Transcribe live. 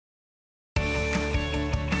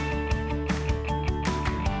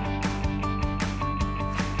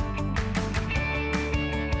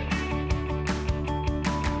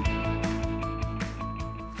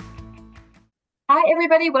Hi,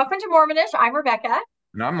 everybody. Welcome to Mormonish. I'm Rebecca.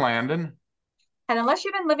 And I'm Landon. And unless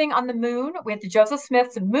you've been living on the moon with Joseph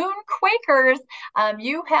Smith's Moon Quakers,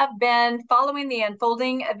 you have been following the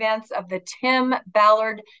unfolding events of the Tim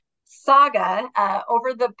Ballard saga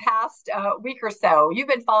over the past week or so. You've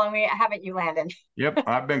been following it, haven't you, Landon? Yep,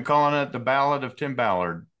 I've been calling it the Ballad of Tim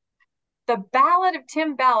Ballard. The Ballad of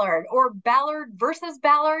Tim Ballard or Ballard versus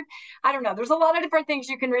Ballard. I don't know. There's a lot of different things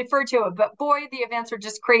you can refer to it, but boy, the events are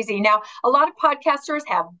just crazy. Now, a lot of podcasters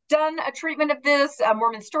have done a treatment of this.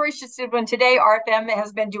 Mormon Stories just did one today. RFM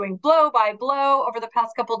has been doing blow by blow over the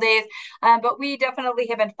past couple of days, but we definitely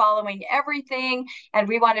have been following everything, and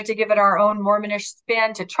we wanted to give it our own Mormonish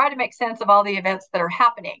spin to try to make sense of all the events that are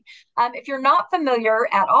happening. If you're not familiar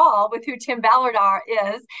at all with who Tim Ballard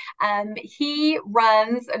is, he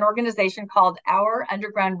runs an organization called Our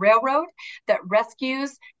Underground Railroad that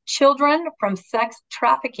rescues children from sex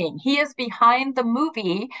trafficking. He is behind the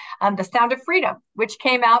movie, The Sound of Freedom, which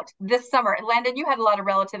came out this summer. Landon, you had a lot of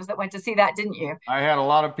relatives that went to see that, didn't you? I had a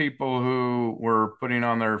lot of people who were putting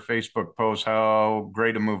on their Facebook posts how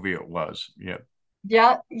great a movie it was. Yep.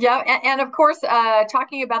 Yeah, yeah, and of course,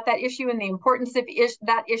 talking about that issue and the importance of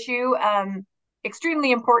that issue,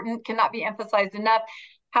 extremely important, cannot be emphasized enough.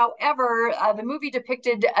 However, the movie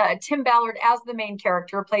depicted Tim Ballard as the main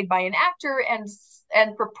character, played by an actor,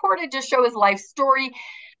 and purported to show his life story.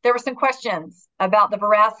 There were some questions about the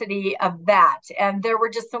veracity of that, and there were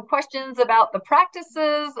just some questions about the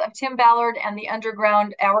practices of Tim Ballard and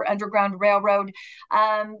our Underground Railroad.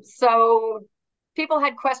 So people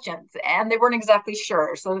had questions and they weren't exactly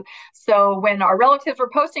sure. So when our relatives were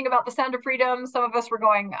posting about the Sound of Freedom, some of us were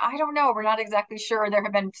going, I don't know, we're not exactly sure. There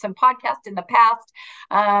have been some podcasts in the past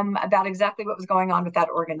about exactly what was going on with that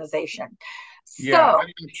organization. Yeah,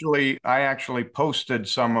 So I actually posted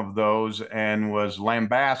some of those and was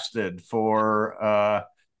lambasted for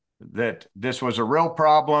that this was a real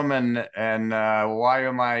problem and why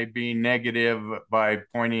am I being negative by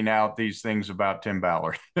pointing out these things about Tim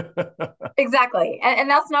Ballard? exactly. And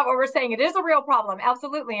that's not what we're saying. It is a real problem.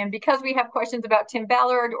 Absolutely. And because we have questions about Tim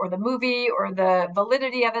Ballard or the movie or the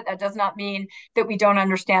validity of it, that does not mean that we don't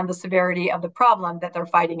understand the severity of the problem that they're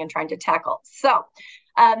fighting and trying to tackle. So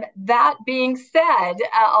that being said,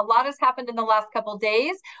 a lot has happened in the last couple of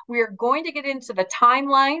days. We are going to get into the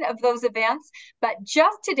timeline of those events. But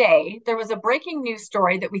just today, there was a breaking news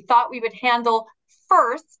story that we thought we would handle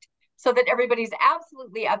first so that everybody's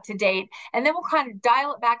absolutely up to date. And then we'll kind of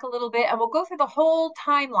dial it back a little bit and we'll go through the whole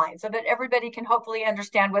timeline so that everybody can hopefully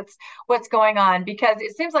understand what's going on, because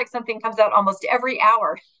it seems like something comes out almost every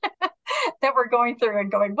hour that we're going through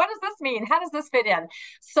and going, what does this mean? How does this fit in?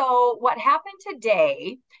 So what happened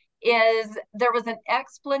today is there was an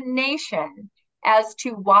explanation as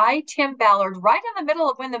to why Tim Ballard, right in the middle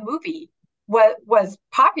of when the movie was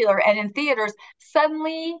popular and in theaters,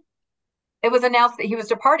 suddenly it was announced that he was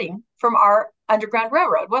departing from our Underground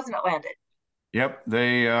Railroad, wasn't it, Landon? Yep,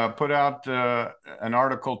 they put out an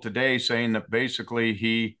article today saying that basically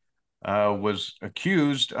he was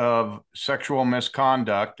accused of sexual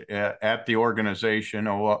misconduct at the organization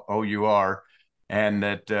OUR, and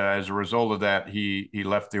that as a result of that, he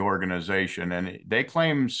left the organization. And they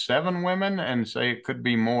claim 7 women, and say it could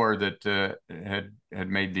be more that had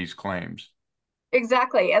made these claims.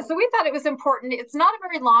 Exactly. And so we thought it was important. It's not a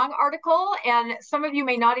very long article, and some of you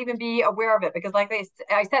may not even be aware of it because, like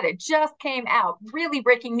I said, it just came out, really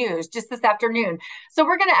breaking news just this afternoon. So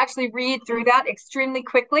we're going to actually read through that extremely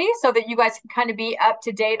quickly so that you guys can kind of be up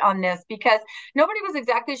to date on this, because nobody was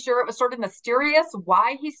exactly sure. It was sort of mysterious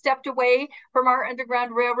why he stepped away from our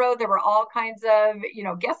Underground Railroad. There were all kinds of,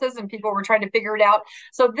 guesses, and people were trying to figure it out.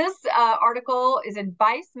 So this article is in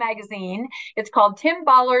Vice magazine. It's called Tim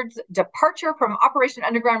Ballard's Departure from Operation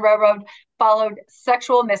Underground Railroad Followed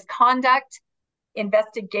Sexual Misconduct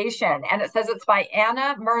Investigation. And it says it's by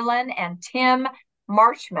Anna Merlin and Tim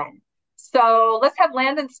Marchman. So let's have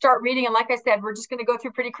Landon start reading. And like I said, we're just going to go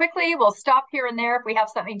through pretty quickly. We'll stop here and there if we have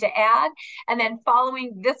something to add. And then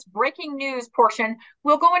following this breaking news portion,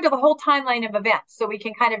 we'll go into the whole timeline of events so we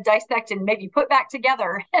can kind of dissect and maybe put back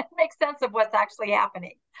together and make sense of what's actually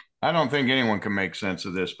happening. I don't think anyone can make sense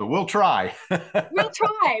of this, but we'll try. We'll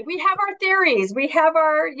try. We have our theories. We have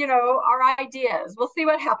our ideas. We'll see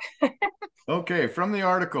what happens. Okay, from the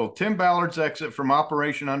article, Tim Ballard's exit from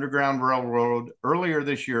Operation Underground Railroad earlier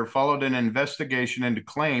this year followed an investigation into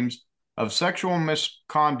claims of sexual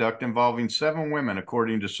misconduct involving 7 women,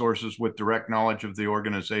 according to sources with direct knowledge of the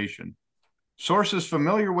organization. Sources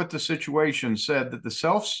familiar with the situation said that the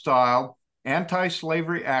self-styled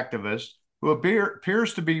anti-slavery activist, who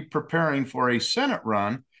appears to be preparing for a Senate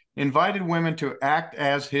run, invited women to act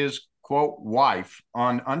as his quote, wife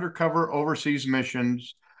on undercover overseas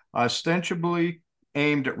missions, ostensibly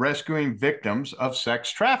aimed at rescuing victims of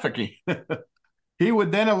sex trafficking. He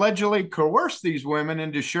would then allegedly coerce these women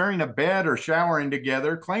into sharing a bed or showering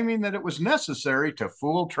together, claiming that it was necessary to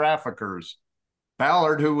fool traffickers.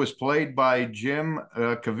 Ballard, who was played by Jim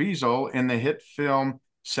Caviezel in the hit film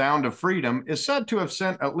Sound of Freedom, is said to have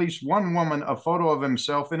sent at least one woman a photo of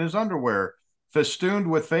himself in his underwear,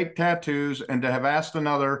 festooned with fake tattoos, and to have asked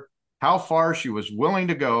another how far she was willing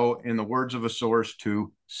to go, in the words of a source,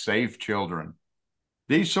 to save children.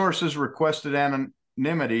 These sources requested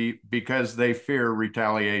anonymity because they fear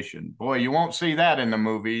retaliation. Boy, you won't see that in the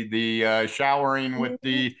movie, the showering with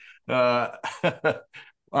the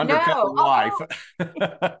undercover No, wife. although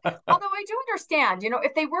I do understand,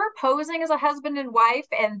 if they were posing as a husband and wife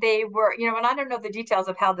and they were, and I don't know the details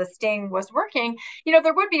of how the sting was working,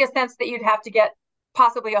 there would be a sense that you'd have to get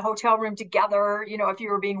possibly a hotel room together, if you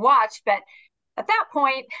were being watched. But at that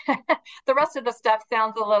point, the rest of the stuff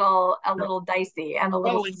sounds a little dicey and a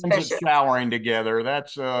little suspicious. Showering together.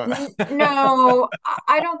 That's No,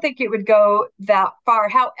 I don't think it would go that far.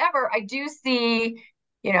 However, I do see,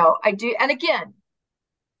 I do, and again,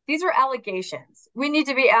 these are allegations. We need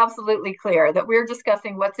to be absolutely clear that we're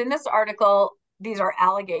discussing what's in this article. These are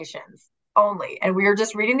allegations only. And we are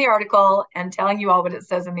just reading the article and telling you all what it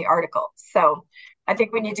says in the article. So I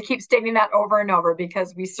think we need to keep stating that over and over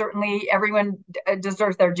because everyone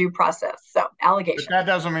deserves their due process. So allegations. But that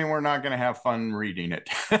doesn't mean we're not going to have fun reading it.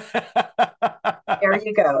 There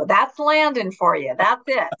you go. That's Landon for you. That's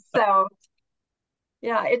it. So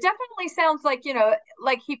yeah, it definitely sounds like,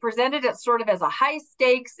 like he presented it sort of as a high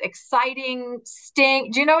stakes, exciting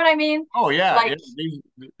sting. Do you know what I mean? Oh, yeah. Like,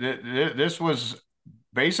 This was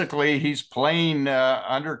basically he's playing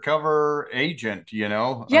undercover agent,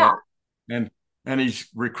 yeah. And he's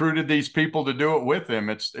recruited these people to do it with him.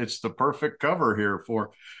 It's the perfect cover here for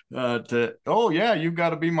oh yeah, you've got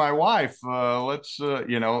to be my wife. Let's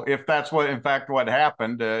if that's in fact what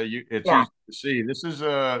happened, it's Yeah. easy to see. This is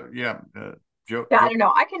Yeah, I don't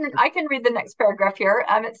know. I can read the next paragraph here.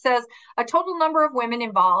 It says a total number of women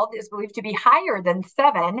involved is believed to be higher than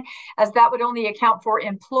 7, as that would only account for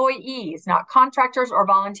employees, not contractors or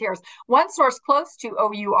volunteers. One source close to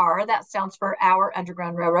OUR, that stands for Our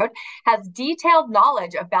Underground Railroad, has detailed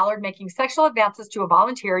knowledge of Ballard making sexual advances to a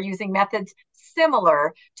volunteer using methods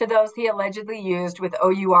similar to those he allegedly used with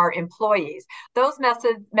OUR employees. Those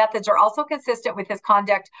methods are also consistent with his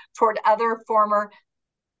conduct toward another former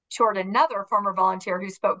volunteer who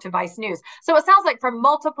spoke to Vice News. So it sounds like from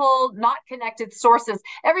multiple, not connected sources,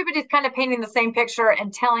 everybody's kind of painting the same picture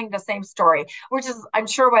and telling the same story, which is, I'm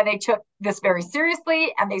sure, why they took this very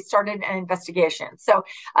seriously and they started an investigation. So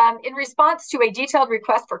in response to a detailed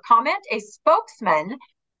request for comment, a spokesman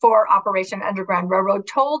for Operation Underground Railroad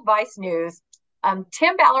told Vice News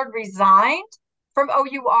Tim Ballard resigned from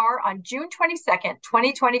OUR on June 22nd,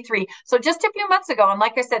 2023. So just a few months ago. And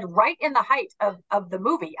like I said, right in the height of the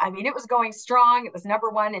movie. I mean, it was going strong. It was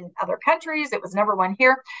 #1 in other countries. It was #1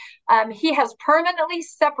 here. He has permanently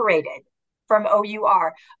separated from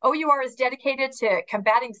OUR. OUR is dedicated to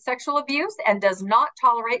combating sexual abuse and does not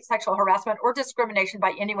tolerate sexual harassment or discrimination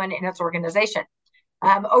by anyone in its organization.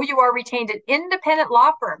 OUR retained an independent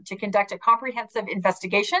law firm to conduct a comprehensive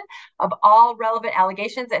investigation of all relevant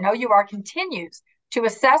allegations, and OUR continues to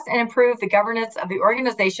assess and improve the governance of the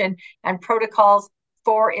organization and protocols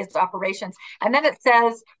for its operations. And then it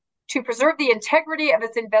says, to preserve the integrity of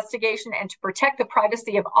its investigation and to protect the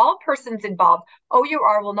privacy of all persons involved,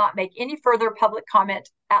 OUR will not make any further public comment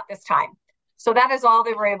at this time. So that is all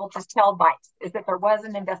they were able to tell Vice, is that there was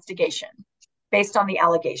an investigation based on the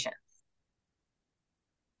allegations.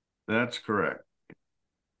 That's correct.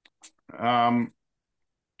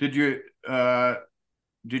 Did you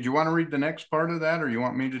want to read the next part of that, or you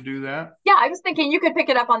want me to do that? Yeah, I was thinking you could pick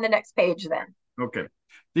it up on the next page then. Okay.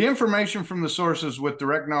 The information from the sources with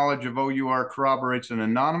direct knowledge of OUR corroborates an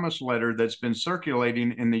anonymous letter that's been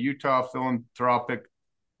circulating in the Utah philanthropic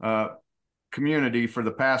community for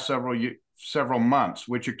the past several months,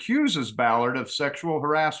 which accuses Ballard of sexual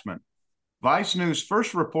harassment. Vice News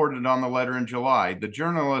first reported on the letter in July. The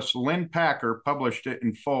journalist Lynn Packer published it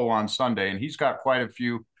in full on Sunday, and he's got quite a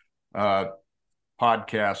few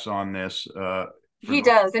podcasts on this. He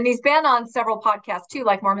does, and he's been on several podcasts too,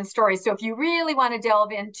 like Mormon Stories. So if you really want to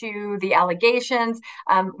delve into the allegations,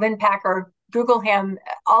 Lynn Packer, Google him.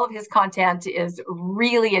 All of his content is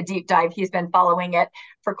really a deep dive. He's been following it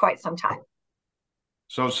for quite some time.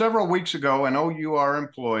 So several weeks ago, an OUR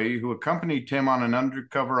employee who accompanied Tim on an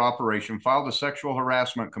undercover operation filed a sexual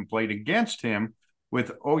harassment complaint against him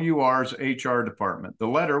with OUR's HR department. The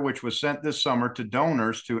letter, which was sent this summer to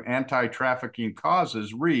donors to anti-trafficking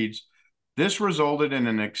causes, reads, "This resulted in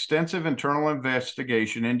an extensive internal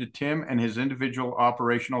investigation into Tim and his individual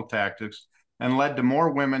operational tactics and led to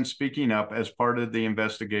more women speaking up as part of the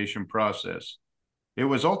investigation process. It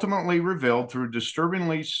was ultimately revealed through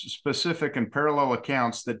disturbingly specific and parallel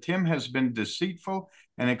accounts that Tim has been deceitful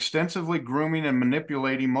and extensively grooming and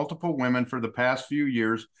manipulating multiple women for the past few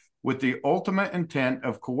years with the ultimate intent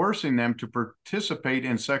of coercing them to participate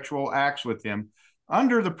in sexual acts with him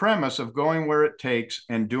under the premise of going where it takes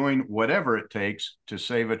and doing whatever it takes to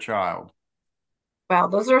save a child." Well,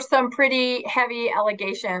 those are some pretty heavy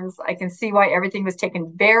allegations. I can see why everything was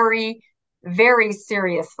taken very, very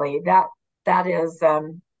seriously. That is,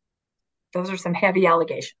 those are some heavy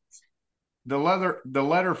allegations. The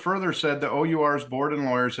letter further said the OUR's board and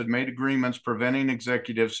lawyers had made agreements preventing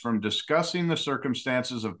executives from discussing the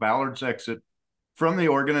circumstances of Ballard's exit from the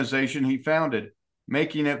organization he founded,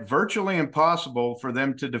 making it virtually impossible for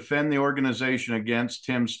them to defend the organization against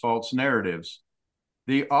Tim's false narratives.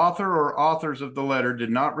 The author or authors of the letter did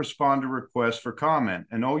not respond to requests for comment.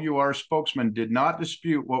 An OUR spokesman did not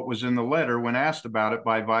dispute what was in the letter when asked about it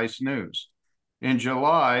by Vice News. In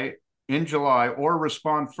July, or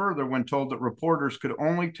respond further when told that reporters could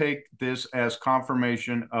only take this as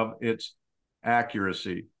confirmation of its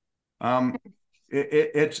accuracy.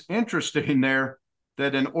 It's interesting there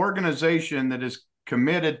that an organization that is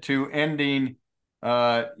committed to ending,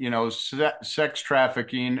 sex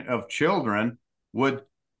trafficking of children would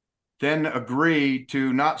then agree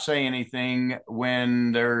to not say anything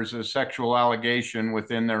when there's a sexual allegation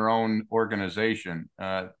within their own organization.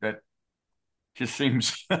 That just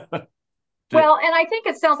seems Well, and I think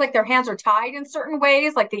it sounds like their hands are tied in certain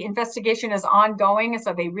ways, like the investigation is ongoing, and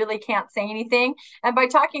so they really can't say anything. And by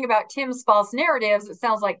talking about Tim's false narratives, it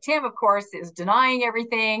sounds like Tim, of course, is denying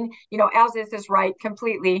everything, as is his right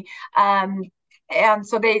completely. And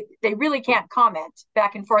so they really can't comment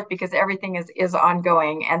back and forth because everything is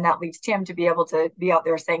ongoing, and that leaves Tim to be able to be out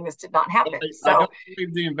there saying this did not happen. I don't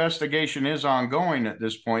believe the investigation is ongoing at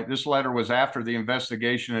this point. This letter was after the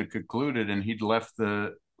investigation had concluded and he'd left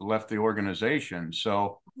the organization.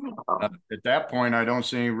 So at that point, I don't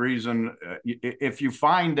see any reason. If you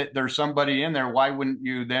find that there's somebody in there, why wouldn't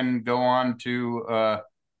you then go on to,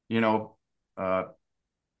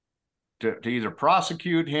 to either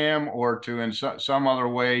prosecute him or to in some other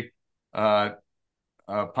way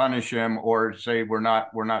punish him, or say we're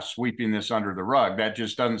not sweeping this under the rug? That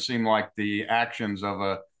just doesn't seem like the actions of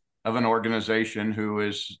an organization who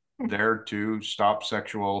is there to stop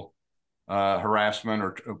sexual harassment,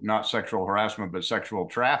 or not sexual harassment, but sexual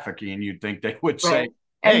trafficking. You'd think they would say, right.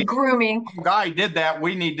 And hey, grooming. Some guy did that.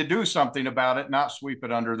 We need to do something about it, not sweep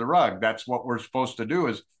it under the rug. That's what we're supposed to do,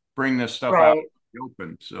 is bring this stuff out in the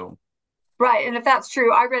open. So. Right. And if that's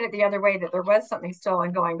true, I read it the other way, that there was something still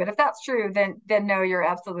ongoing. But if that's true, then no, you're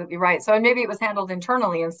absolutely right. So maybe it was handled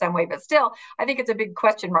internally in some way, but still, I think it's a big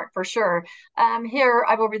question mark for sure. Here,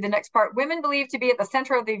 I will read the next part. Women believed to be at the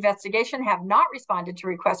center of the investigation have not responded to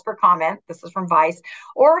requests for comment. This is from Vice,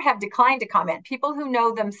 or have declined to comment. People who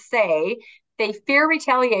know them say they fear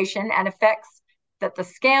retaliation and effects that the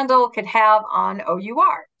scandal could have on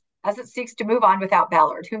OUR as it seeks to move on without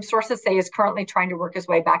Ballard, whom sources say is currently trying to work his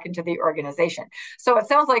way back into the organization. So it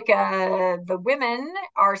sounds like the women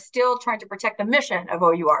are still trying to protect the mission of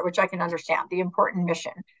OUR, which I can understand, the important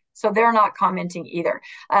mission. So they're not commenting either.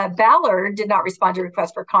 Ballard did not respond to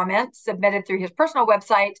requests for comment submitted through his personal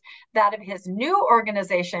website, that of his new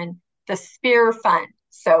organization, the Spear Fund.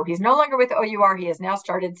 So he's no longer with OUR. He has now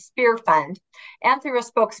started Spear Fund, and through a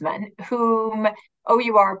spokesman whom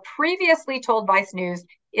OUR previously told Vice News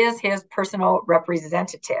is his personal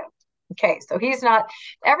representative. Okay, so he's not,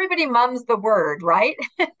 everybody mums the word, right?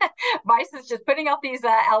 Vice is just putting out these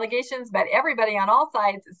allegations, but everybody on all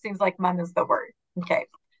sides, it seems like mum is the word. Okay,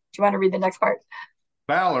 do you want to read the next part?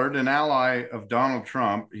 Ballard, an ally of Donald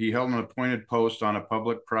Trump, he held an appointed post on a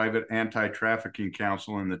public-private anti-trafficking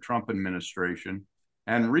council in the Trump administration,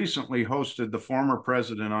 and recently hosted the former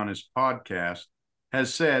president on his podcast,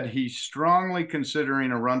 has said he's strongly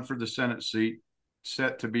considering a run for the Senate seat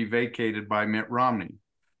set to be vacated by Mitt Romney.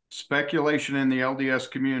 Speculation in the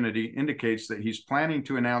LDS community indicates that he's planning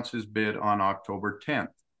to announce his bid on October 10th.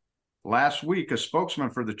 Last week, a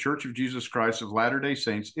spokesman for the Church of Jesus Christ of Latter-day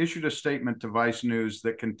Saints issued a statement to Vice News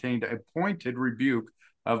that contained a pointed rebuke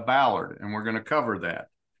of Ballard, and we're going to cover that.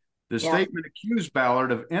 The statement accused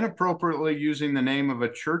Ballard of inappropriately using the name of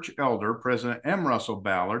a church elder, President M. Russell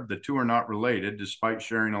Ballard — the two are not related despite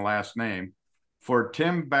sharing a last name — for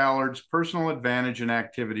Tim Ballard's personal advantage and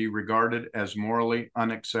activity regarded as morally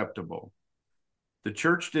unacceptable. The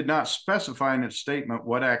church did not specify in its statement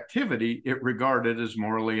what activity it regarded as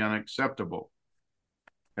morally unacceptable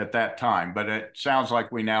at that time, but it sounds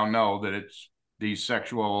like we now know that it's these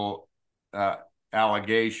sexual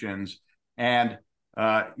allegations. And,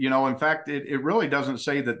 in fact, it really doesn't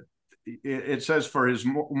say that. It says for his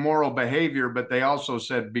moral behavior, but they also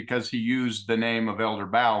said because he used the name of Elder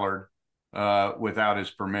Ballard without his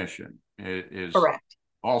permission. It is Correct.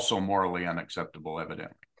 Also morally unacceptable,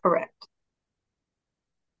 evidently. Correct.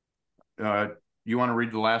 You want to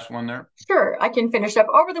read the last one there? Sure, I can finish up.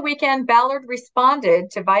 Over the weekend, Ballard responded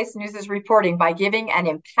to Vice News' reporting by giving an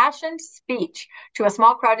impassioned speech to a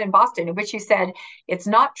small crowd in Boston in which he said, "It's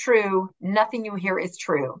not true. Nothing you hear is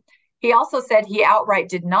true." He also said he outright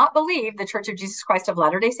did not believe the Church of Jesus Christ of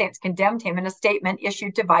Latter-day Saints condemned him in a statement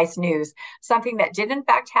issued to Vice News, something that did in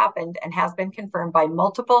fact happen and has been confirmed by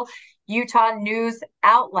multiple Utah news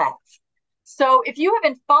outlets. So if you have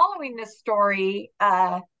been following this story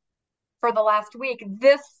for the last week,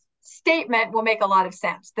 this statement will make a lot of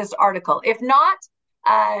sense, this article. If not,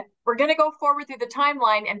 we're going to go forward through the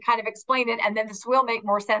timeline and kind of explain it, and then this will make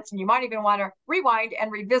more sense, and you might even want to rewind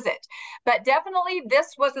and revisit. But definitely,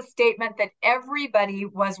 this was a statement that everybody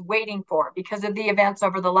was waiting for because of the events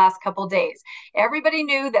over the last couple of days. Everybody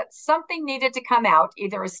knew that something needed to come out,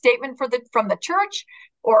 either a statement from the church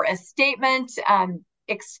or a statement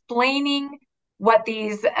explaining what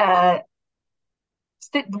these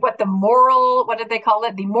what did they call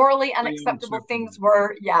it? The morally unacceptable things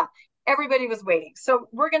were. Yeah, everybody was waiting. So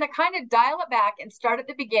we're going to kind of dial it back and start at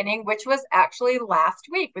the beginning, which was actually last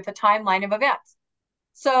week with a timeline of events.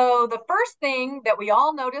 So the first thing that we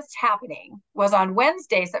all noticed happening was on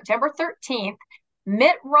Wednesday, September 13th,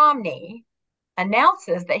 Mitt Romney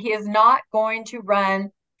announces that he is not going to run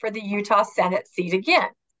for the Utah Senate seat again,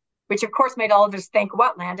 which of course made all of us think,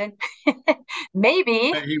 what, Landon?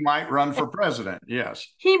 Maybe he might run for president. Yes.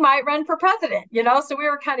 He might run for president, so we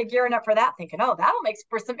were kind of gearing up for that, thinking, oh, that'll make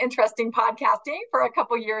for some interesting podcasting for a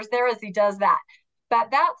couple years there as he does that.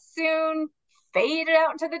 But that soon faded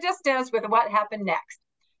out into the distance with what happened next.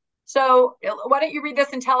 So why don't you read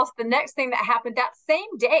this and tell us the next thing that happened that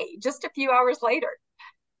same day, just a few hours later?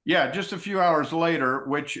 Yeah, just a few hours later,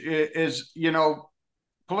 which is,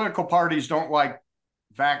 political parties don't like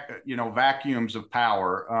vacuums of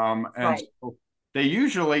power. And right. So they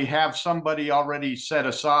usually have somebody already set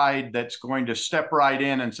aside that's going to step right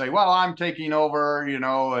in and say, well, I'm taking over,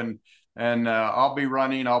 and I'll be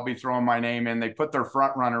running, I'll be throwing my name in. They put their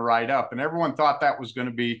front runner right up, and everyone thought that was going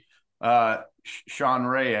to be Sean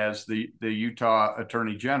Reyes, the Utah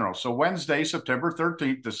Attorney General. So Wednesday, September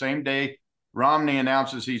 13th, the same day Romney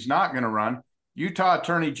announces he's not going to run, Utah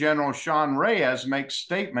Attorney General Sean Reyes makes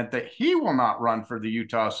statement that he will not run for the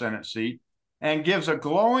Utah Senate seat and gives a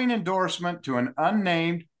glowing endorsement to an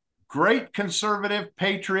unnamed great conservative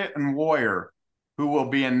patriot and warrior who will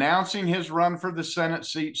be announcing his run for the Senate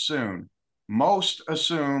seat soon. Most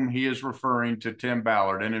assume he is referring to Tim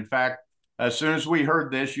Ballard. And in fact, as soon as we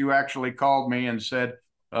heard this, you actually called me and said,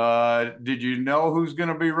 did you know who's going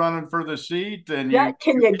to be running for the seat? And yeah,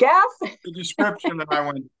 can you guess? The description, and I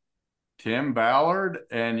went, Tim Ballard?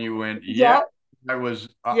 And you went, yeah. I was,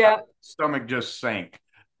 stomach just sank.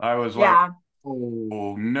 I was like,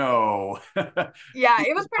 oh no. Yeah,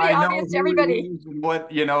 it was pretty obvious to everybody. What,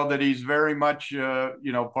 that he's very much,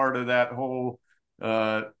 part of that whole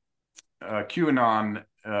QAnon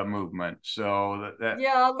movement. So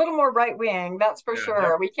a little more right wing, that's for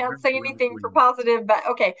sure. We can't say anything for positive, but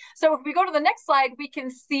okay. So if we go to the next slide, we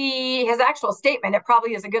can see his actual statement. It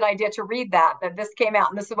probably is a good idea to read that this came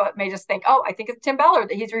out, and this is what made us think, oh, I think it's Tim Ballard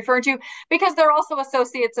that he's referring to, because they're also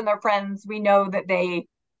associates and they're friends. We know that they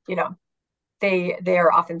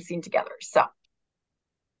are often seen together.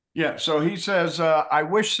 So he says, I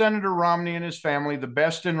wish Senator Romney and his family the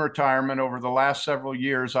best in retirement. Over the last several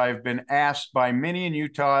years, I have been asked by many in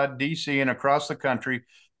Utah, D.C., and across the country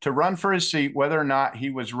to run for his seat, whether or not he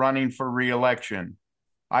was running for re-election.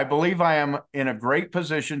 I believe I am in a great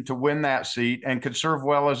position to win that seat and could serve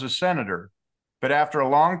well as a senator. But after a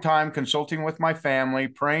long time consulting with my family,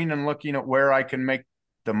 praying and looking at where I can make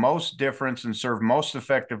the most difference and serve most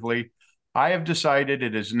effectively, I have decided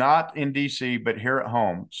it is not in D.C., but here at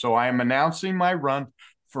home. So I am announcing my run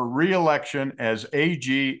for re-election as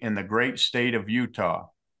AG in the great state of Utah.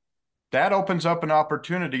 That opens up an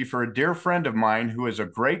opportunity for a dear friend of mine who is a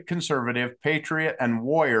great conservative, patriot, and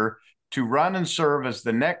warrior to run and serve as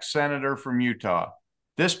the next senator from Utah.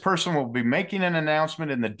 This person will be making an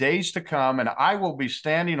announcement in the days to come, and I will be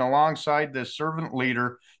standing alongside this servant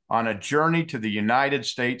leader on a journey to the United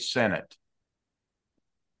States Senate.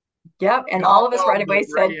 Yep, and all of us right away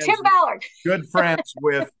said, Tim Ballard. Good friends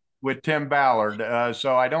with with Tim Ballard.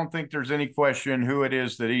 So I don't think there's any question who it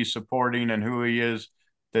is that he's supporting and who he is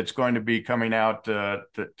that's going to be coming out to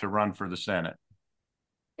run for the Senate.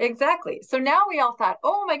 Exactly. So now we all thought,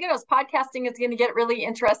 oh my goodness, podcasting is going to get really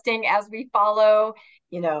interesting as we follow,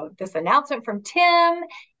 this announcement from Tim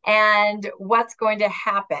and what's going to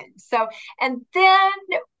happen. So, and then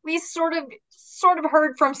we sort of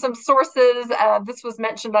heard from some sources. This was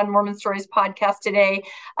mentioned on Mormon Stories podcast today,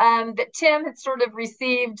 that Tim had sort of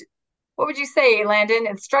received, what would you say, Landon,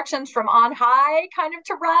 instructions from on high kind of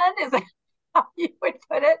to run? Is that how you would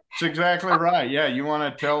put it? That's exactly right. Yeah. You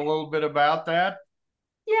want to tell a little bit about that?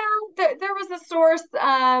 Yeah, there was a source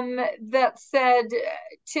that said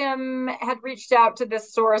Tim had reached out to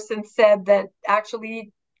this source and said that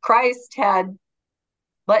actually Christ had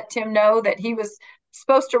let Tim know that he was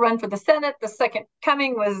supposed to run for the Senate. The second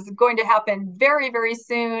coming was going to happen very, very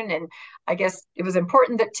soon. And I guess it was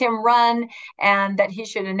important that Tim run and that he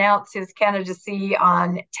should announce his candidacy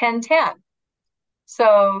on 10/10.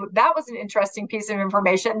 So that was an interesting piece of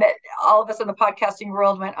information that all of us in the podcasting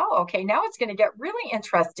world went, oh, okay, now it's going to get really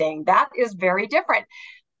interesting. That is very different.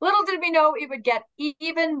 Little did we know it would get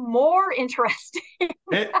even more interesting.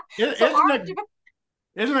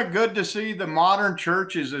 Isn't it good to see the modern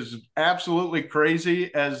church is as absolutely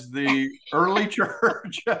crazy as the early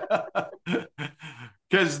church?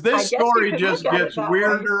 Because this story just gets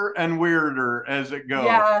weirder and weirder as it goes.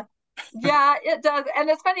 Yeah, it does. And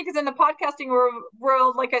it's funny because in the podcasting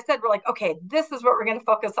world, like I said, we're like, okay, this is what we're going to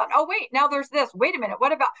focus on. Oh, wait, now there's this. Wait a minute.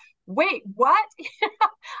 What about, wait, what?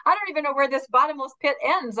 I don't even know where this bottomless pit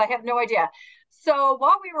ends. I have no idea. So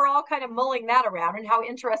while we were all kind of mulling that around and how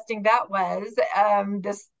interesting that was,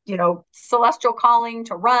 this, celestial calling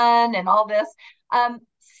to run and all this,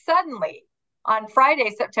 suddenly on Friday,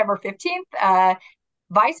 September 15th,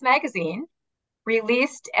 Vice magazine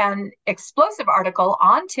released an explosive article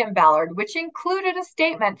on Tim Ballard, which included a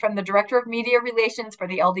statement from the Director of Media Relations for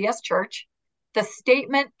the LDS Church. The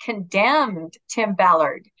statement condemned Tim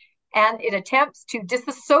Ballard, and it attempts to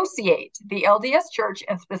disassociate the LDS Church,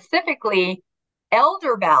 and specifically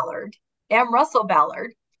Elder Ballard, M. Russell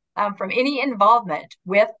Ballard, from any involvement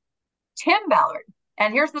with Tim Ballard.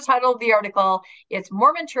 And here's the title of the article. It's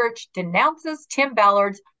Mormon Church Denounces Tim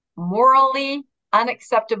Ballard's Morally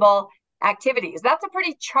Unacceptable Activities. That's a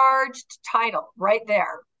pretty charged title right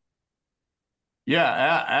there.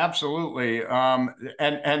 Yeah, absolutely.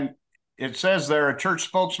 And it says there, a church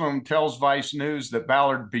spokesman tells Vice News that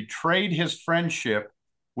Ballard betrayed his friendship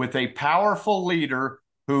with a powerful leader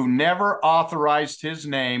who never authorized his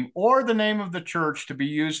name or the name of the church to be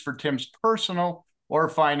used for Tim's personal or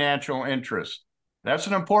financial interest. That's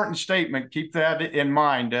an important statement. Keep that in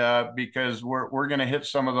mind because we're going to hit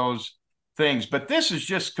some of those things. But this is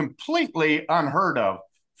just completely unheard of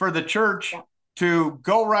for the church to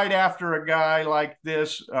go right after a guy like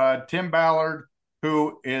this, Tim Ballard,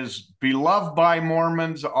 who is beloved by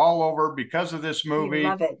Mormons all over because of this movie.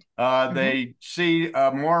 They see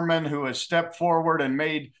a Mormon who has stepped forward and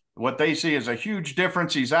made what they see as a huge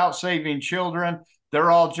difference. He's out saving children.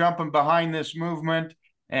 They're all jumping behind this movement,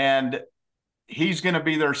 and he's going to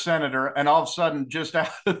be their senator. And all of a sudden, just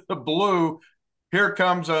out of the blue, here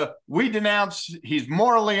comes we denounce, he's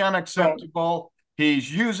morally unacceptable. Right.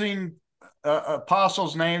 He's using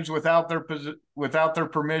apostles' names without their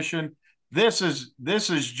permission. This is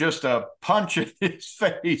just a punch in his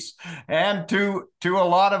face, and to a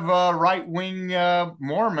lot of right-wing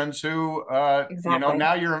Mormons who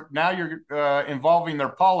now you're involving their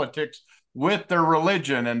politics with their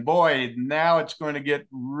religion, and boy, now it's going to get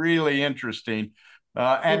really interesting.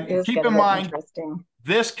 And keep in mind,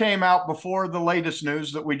 this came out before the latest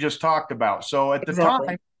news that we just talked about. So at the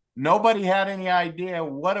time, nobody had any idea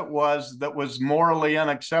what it was that was morally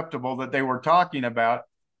unacceptable that they were talking about,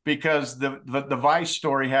 because the Vice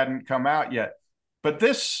story hadn't come out yet. But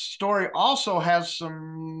this story also has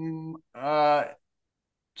some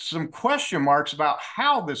question marks about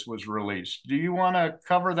how this was released. Do you want to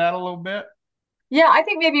cover that a little bit? Yeah, I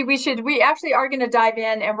think maybe we actually are going to dive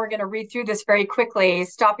in and we're going to read through this very quickly,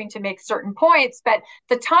 stopping to make certain points. But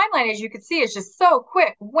the timeline, as you can see, is just so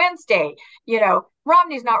quick. Wednesday,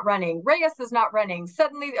 Romney's not running. Reyes is not running.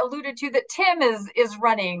 Suddenly alluded to that Tim is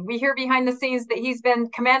running. We hear behind the scenes that he's been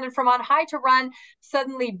commanded from on high to run.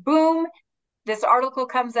 Suddenly, boom, this article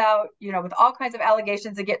comes out, with all kinds of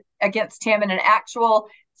allegations against Tim, and an actual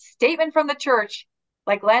statement from the church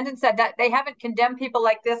like Landon said, that they haven't condemned people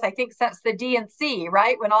like this, I think, since the D&C,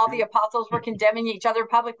 right? When all the apostles were condemning each other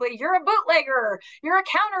publicly. You're a bootlegger. You're a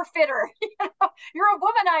counterfeiter. You're a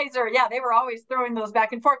womanizer. Yeah, they were always throwing those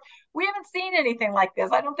back and forth. We haven't seen anything like this,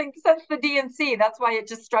 I don't think, since the D&C. That's why it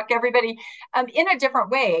just struck everybody in a different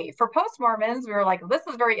way. For post-Mormons, we were like, this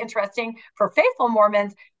is very interesting. For faithful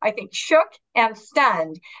Mormons, I think shook and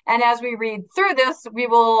stunned. And as we read through this, we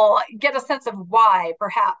will get a sense of why,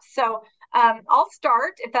 perhaps. So I'll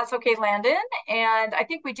start, if that's okay, Landon. And I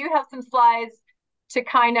think we do have some slides to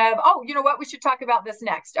kind of, oh, you know what, we should talk about this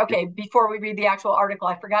next. Okay, before we read the actual article,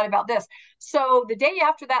 I forgot about this. So the day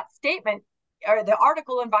after that statement, or the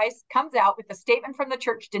article in Vice comes out with a statement from the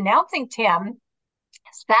church denouncing Tim,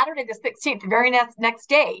 Saturday the 16th, the very next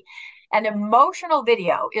day. An emotional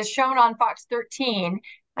video is shown on Fox 13.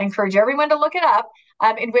 I encourage everyone to look it up,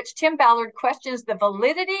 in which Tim Ballard questions the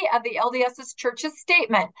validity of the LDS's church's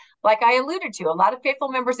statement. Like I alluded to, a lot of faithful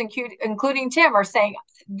members, including Tim, are saying,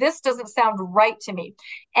 this doesn't sound right to me.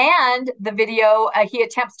 And the video, he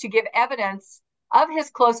attempts to give evidence of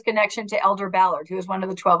his close connection to Elder Ballard, who is one of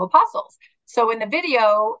the 12 apostles. So in the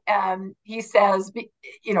video, he says,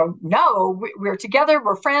 no, we're together,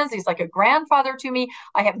 we're friends. He's like a grandfather to me.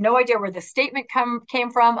 I have no idea where the statement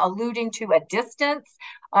came from, alluding to a distance,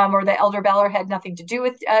 or that Elder Ballard had nothing to do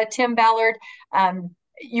with Tim Ballard.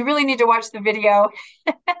 You really need to watch the video.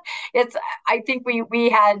 I think we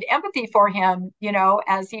had empathy for him,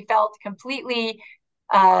 as he felt completely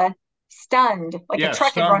stunned, like a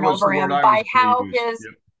truck had run over him by how his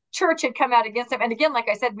church had come out against him. And again, like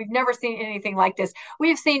I said, we've never seen anything like this.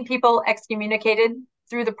 We've seen people excommunicated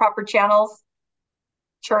through the proper channels,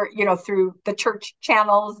 church, through the church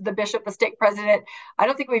channels, the bishop, the stake president. I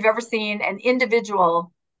don't think we've ever seen an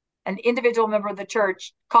individual member of the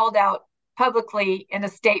church called out publicly in a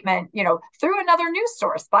statement, through another news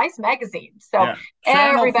source, Vice magazine. So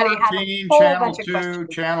everybody had a whole bunch of questions.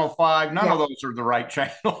 Channel 5, none of those are the right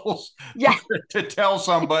channels to tell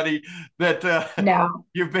somebody that no,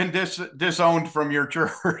 you've been disowned from your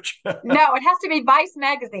church. No, it has to be Vice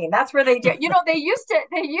magazine. That's where they do. They used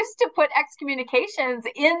to put excommunications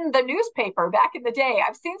in the newspaper back in the day.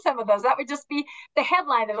 I've seen some of those. That would just be the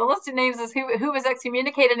headline, and the list of names is who was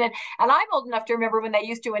excommunicated. And I'm old enough to remember when they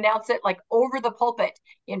used to announce it like over the pulpit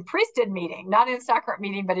in priesthood meeting, not in sacrament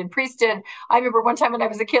meeting, but in priesthood. I remember one time when I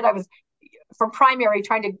was a kid, I was from primary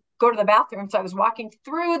trying to go to the bathroom. So I was walking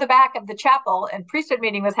through the back of the chapel and priesthood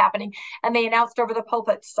meeting was happening. And they announced over the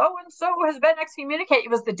pulpit, so-and-so has been excommunicated.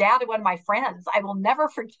 It was the dad of one of my friends. I will never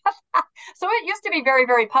forget that. So it used to be very,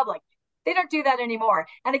 very public. They don't do that anymore.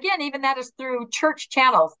 And again, even that is through church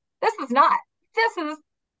channels. This is not. This is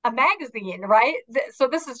a magazine, right? So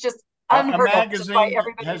this is just unheard of, just why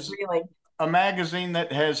everybody's reeling. A magazine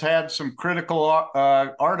that has had some critical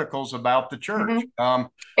articles about the church.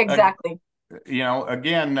 Exactly.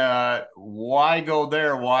 Again, why go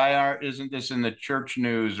there? Why isn't this in the church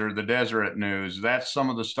news or the Deseret news? That's some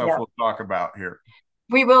of the stuff we'll talk about here.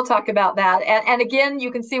 We will talk about that. And again,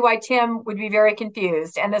 you can see why Tim would be very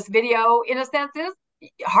confused. And this video, in a sense, is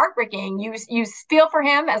heartbreaking. You feel for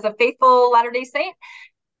him as a faithful Latter-day Saint.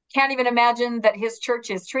 Can't even imagine that his church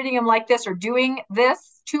is treating him like this or doing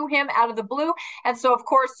this to him out of the blue. And so, of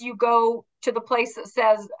course, you go to the place that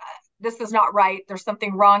says, this is not right. There's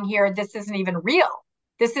something wrong here. This isn't even real.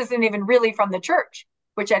 This isn't even really from the church,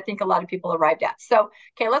 which I think a lot of people arrived at. So,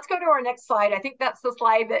 okay, let's go to our next slide. I think that's the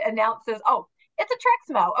slide that announces, it's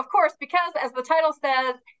a Trexmo, of course, because as the title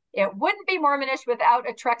says, it wouldn't be Mormonish without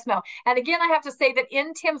a Trexmo. And again, I have to say that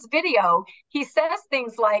in Tim's video, he says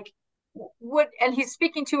things like, and he's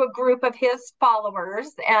speaking to a group of his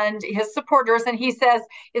followers and his supporters, and he says,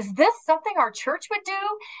 is this something our church would do?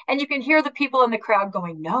 And you can hear the people in the crowd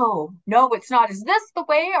going, no, it's not. Is this the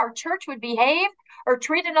way our church would behave or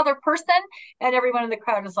treat another person? And everyone in the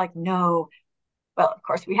crowd is like, no. Well, of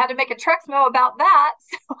course, we had to make a Trexmo about that.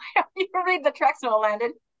 So why don't you read the Trexmo,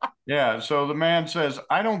 Landon? Yeah, so the man says,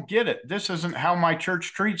 I don't get it. This isn't how my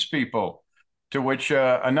church treats people. To which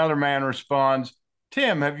another man responds,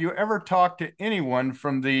 Tim, have you ever talked to anyone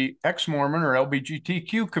from the ex-Mormon or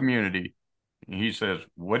LGBTQ community? He says,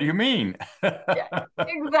 what do you mean? Yeah,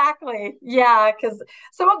 exactly. Yeah, because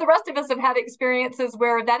some of the rest of us have had experiences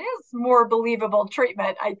where that is more believable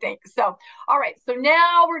treatment, I think. So, all right. So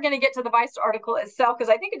now we're going to get to the Vice article itself, because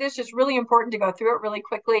I think it is just really important to go through it really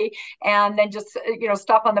quickly and then just,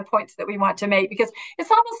 stop on the points that we want to make, because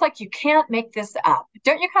it's almost like you can't make this up.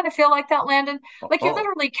 Don't you kind of feel like that, Landon? Like you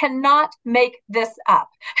literally cannot make this up.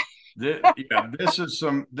 This is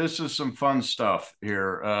some fun stuff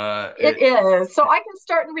here. It is. So I can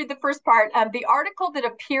start and read the first part. The article that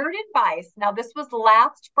appeared in Vice. Now, this was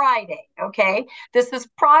last Friday. Okay. This is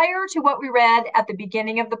prior to what we read at the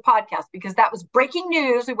beginning of the podcast because that was breaking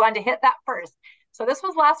news. We wanted to hit that first. So this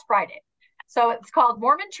was last Friday. So it's called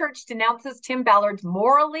Mormon Church Denounces Tim Ballard's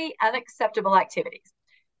Morally Unacceptable Activities.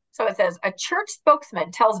 So it says a church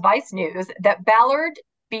spokesman tells Vice News that Ballard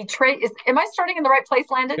betrayed. Am I starting in the right place,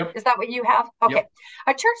 Landon? Yep. Is that what you have? Okay. Yep.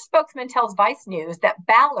 A church spokesman tells Vice News that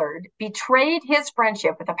Ballard betrayed his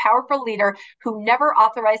friendship with a powerful leader who never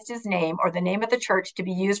authorized his name or the name of the church to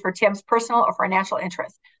be used for Tim's personal or financial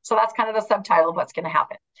interests. So that's kind of the subtitle of what's going to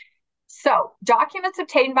happen. So documents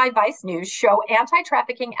obtained by Vice News show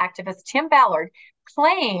anti-trafficking activist Tim Ballard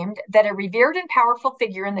claimed that a revered and powerful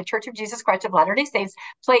figure in the Church of Jesus Christ of Latter-day Saints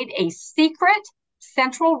played a secret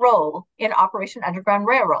central role in Operation Underground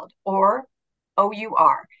Railroad, or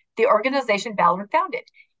OUR, the organization Ballard founded.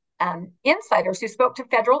 Insiders who spoke to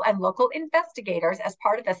federal and local investigators as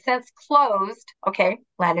part of a since closed, okay,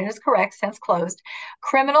 Landon is correct, since closed,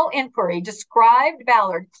 criminal inquiry described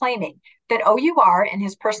Ballard claiming that OUR and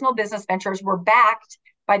his personal business ventures were backed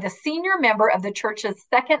by the senior member of the church's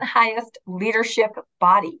second highest leadership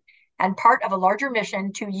body and part of a larger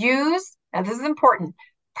mission to use, now this is important,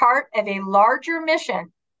 part of a larger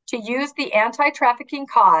mission to use the anti-trafficking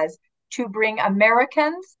cause to bring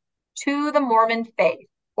Americans to the Mormon faith,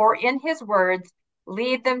 or in his words,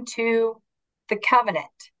 lead them to the covenant.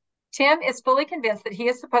 Tim is fully convinced that he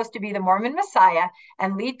is supposed to be the Mormon Messiah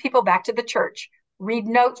and lead people back to the church. Read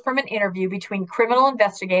notes from an interview between criminal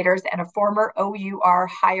investigators and a former OUR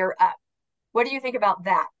higher up. What do you think about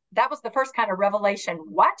that? That was the first kind of revelation.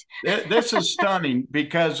 What? This is stunning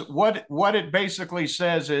because what it basically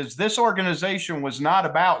says is this organization was not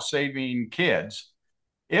about saving kids.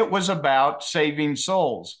 It was about saving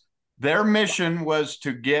souls. Their mission was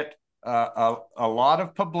to get a lot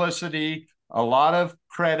of publicity, a lot of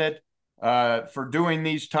credit for doing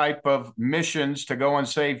these type of missions to go and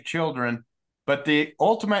save children. But the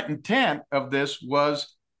ultimate intent of this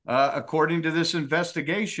was, according to this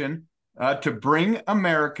investigation, to bring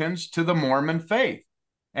Americans to the Mormon faith.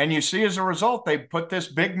 And you see, as a result, they put this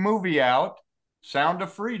big movie out, Sound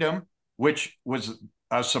of Freedom, which was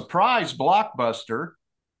a surprise blockbuster.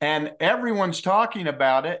 And everyone's talking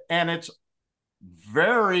about it. And it's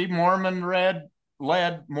very Mormon-led,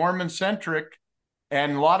 Mormon-centric.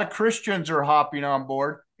 And a lot of Christians are hopping on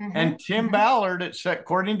board. Mm-hmm. And Tim Ballard,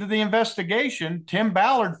 according to the investigation, Tim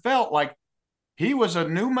Ballard felt like he was a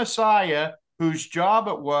new Messiah whose job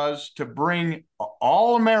it was to bring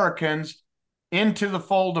all Americans into the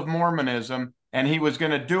fold of Mormonism. And he was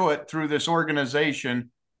going to do it through this organization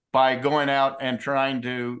by going out and trying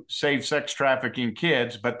to save sex trafficking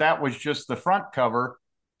kids. But that was just the front cover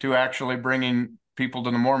to actually bringing people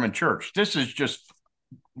to the Mormon church. This is just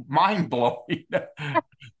mind-blowing.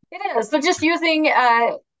 It is. So just using,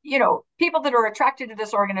 people that are attracted to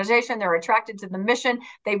this organization, they're attracted to the mission,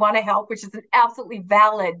 they want to help, which is an absolutely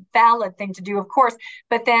valid thing to do, of course.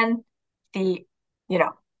 But then the,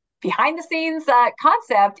 behind the scenes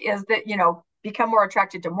concept is that, become more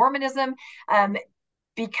attracted to Mormonism,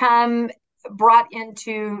 become brought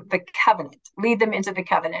into the covenant, lead them into the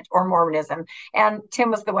covenant or Mormonism. And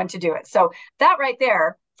Tim was the one to do it. So that right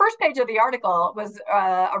there, first page of the article was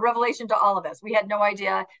a revelation to all of us. We had no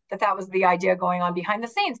idea that was the idea going on behind the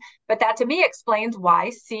scenes. But that to me explains why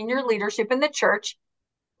senior leadership in the church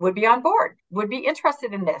would be on board, would be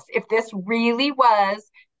interested in this, if this really was,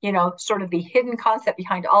 sort of the hidden concept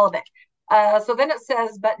behind all of it. So then it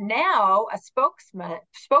says, but now a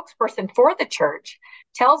spokesperson for the church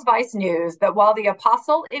tells Vice News that while the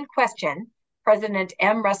apostle in question, President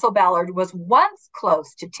M. Russell Ballard, was once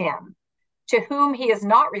close to Tim, to whom he is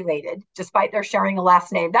not related, despite their sharing a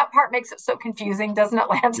last name. That part makes it so confusing, doesn't it,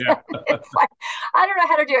 Lance? Yeah. It's like, I don't know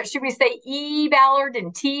how to do it. Should we say E. Ballard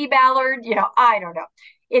and T. Ballard? I don't know.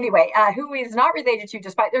 Anyway, who he is not related to,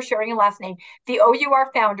 despite their sharing a last name, the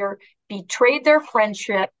OUR founder betrayed their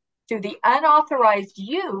friendship through the unauthorized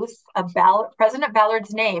use of President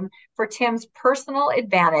Ballard's name for Tim's personal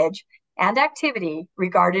advantage and activity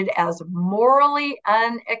regarded as morally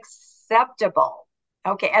unacceptable.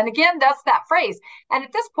 Okay, and again, that's that phrase. And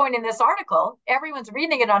at this point in this article, everyone's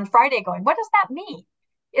reading it on Friday going, what does that mean?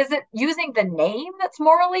 Is it using the name that's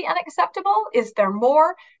morally unacceptable? Is there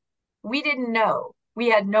more? We didn't know. We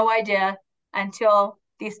had no idea until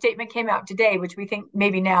the statement came out today, which we think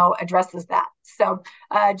maybe now addresses that. So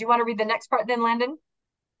do you want to read the next part then, Landon?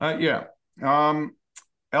 Yeah.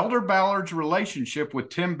 Elder Ballard's relationship with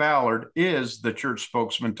Tim Ballard is, the church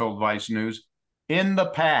spokesman told Vice News, in the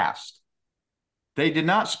past. They did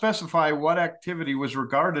not specify what activity was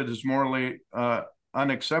regarded as morally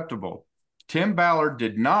unacceptable. Tim Ballard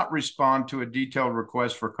did not respond to a detailed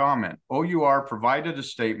request for comment. OUR provided a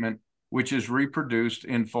statement which is reproduced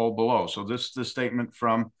in full below. So this is the statement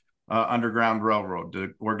from Underground Railroad,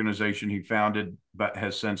 the organization he founded but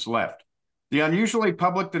has since left. The unusually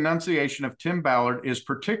public denunciation of Tim Ballard is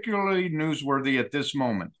particularly newsworthy at this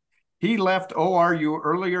moment. He left ORU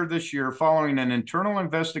earlier this year following an internal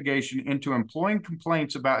investigation into employing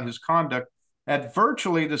complaints about his conduct at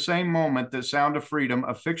virtually the same moment that Sound of Freedom,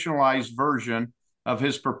 a fictionalized version of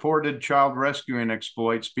his purported child rescuing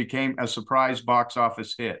exploits, became a surprise box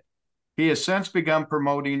office hit. He has since begun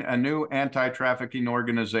promoting a new anti-trafficking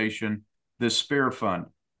organization, the Spear Fund.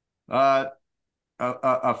 A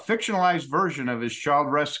fictionalized version of his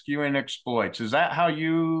child rescuing exploits. Is that how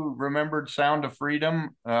you remembered Sound of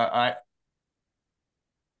Freedom?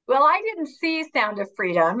 Well, I didn't see Sound of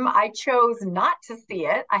Freedom. I chose not to see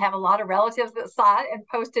it. I have a lot of relatives that saw it and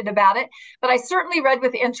posted about it, but I certainly read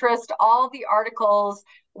with interest all the articles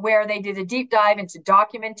where they did a deep dive into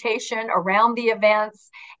documentation around the events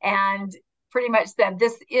and pretty much said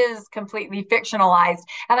this is completely fictionalized.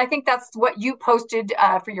 And I think that's what you posted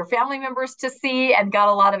for your family members to see and got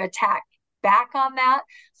a lot of attack back on that.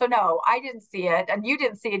 So no, I didn't see it, and you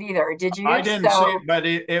didn't see it either, did you? I didn't see it, but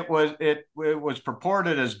it was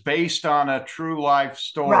purported as based on a true life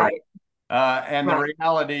story. Right. And the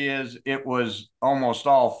reality is it was almost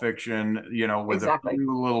all fiction, you know, with a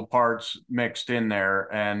few little parts mixed in there.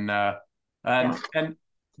 And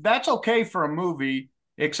that's okay for a movie,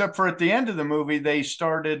 except for at the end of the movie, they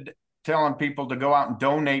started telling people to go out and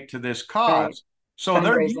donate to this cause. Right. So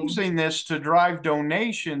they're using this to drive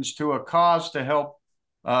donations to a cause to help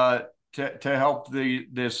to help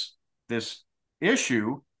this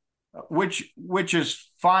issue, which is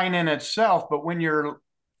fine in itself. But when you're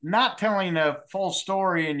not telling a full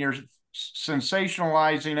story and you're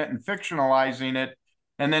sensationalizing it and fictionalizing it,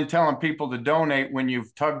 and then telling people to donate when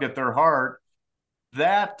you've tugged at their heart,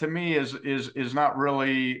 that to me is not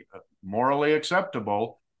really morally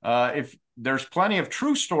acceptable. If there's plenty of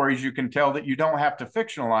true stories you can tell that you don't have to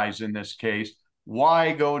fictionalize in this case,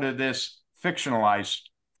 why go to this fictionalized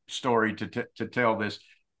story to tell this?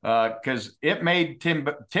 Because it made Tim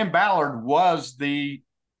Ballard was the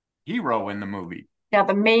hero in the movie. Yeah,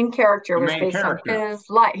 the main character was based on his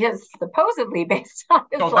life, supposedly based on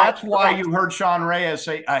his life. So that's why you heard Sean Reyes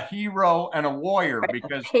say a hero and a warrior,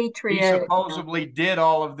 because he supposedly did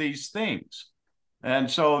all of these things. And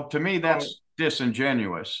so to me, that's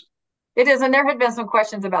disingenuous. It is, and there had been some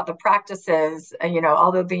questions about the practices,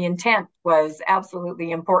 although the intent was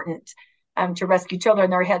absolutely important to rescue children.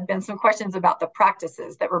 There had been some questions about the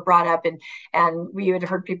practices that were brought up, and we had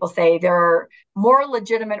heard people say there are more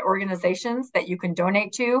legitimate organizations that you can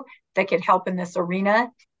donate to that could help in this arena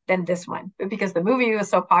than this one. But because the movie was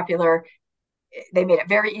so popular, they made it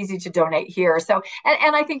very easy to donate here. So,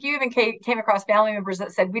 and I think you even came across family members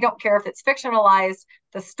that said, we don't care if it's fictionalized,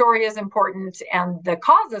 the story is important and the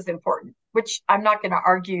cause is important, which I'm not going to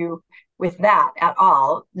argue with that at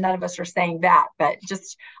all. None of us are saying that, but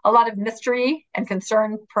just a lot of mystery and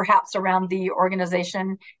concern perhaps around the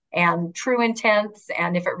organization and true intents,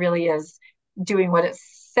 and if it really is doing what it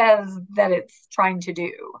says that it's trying to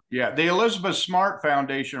do. Yeah, the Elizabeth Smart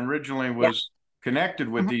Foundation originally was connected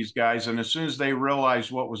with these guys, and as soon as they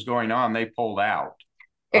realized what was going on, they pulled out.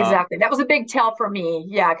 Exactly. That was a big tell for me.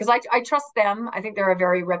 Yeah, because I trust them. I think they're a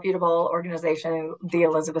very reputable organization, the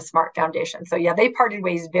Elizabeth Smart Foundation. So yeah, they parted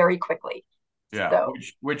ways very quickly. Yeah, so,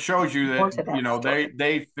 which shows you that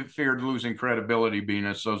they feared losing credibility being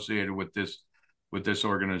associated with this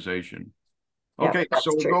organization. Okay,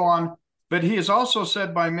 so we'll go on. But he is also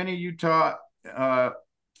said by many Utah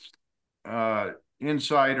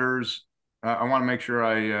insiders. I want to make sure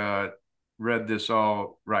I read this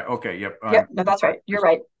all right. Okay, yep. No, that's right. You're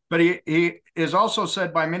right. But he is also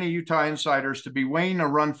said by many Utah insiders to be weighing a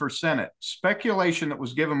run for Senate. Speculation that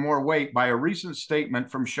was given more weight by a recent statement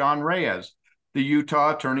from Sean Reyes, the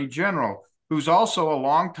Utah Attorney General, who's also a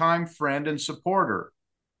longtime friend and supporter.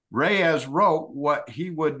 Reyes wrote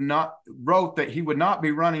that he would not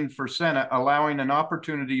be running for Senate, allowing an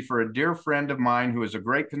opportunity for a dear friend of mine who is a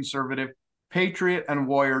great conservative, patriot, and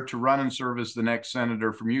warrior to run and serve as the next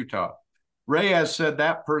senator from Utah. Reyes said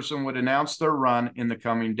that person would announce their run in the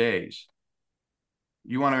coming days.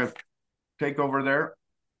 You want to take over there?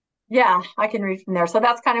 Yeah, I can read from there. So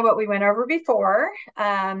that's kind of what we went over before.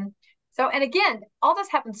 And again, all this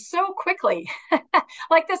happened so quickly.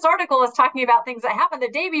 Like this article is talking about things that happened the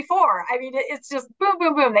day before. I mean, it's just boom,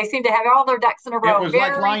 boom, boom. They seem to have all their ducks in a row. It was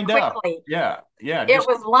like lined up. Yeah. It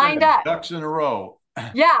was lined up. Ducks in a row.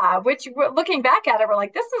 Yeah, which looking back at it, we're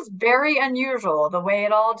like, this is very unusual the way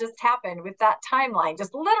it all just happened with that timeline,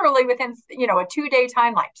 just literally within, a 2-day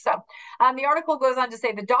timeline. So the article goes on to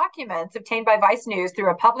say the documents obtained by Vice News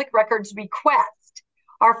through a public records request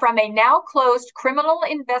are from a now closed criminal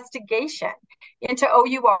investigation into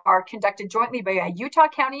OUR conducted jointly by a Utah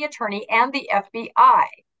County attorney and the FBI.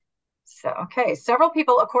 So, okay, several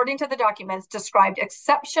people, according to the documents, described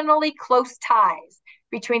exceptionally close ties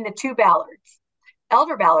between the two Ballards.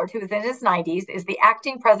 Elder Ballard, who is in his 90s, is the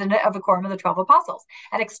acting president of the Quorum of the 12 Apostles,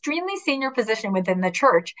 an extremely senior position within the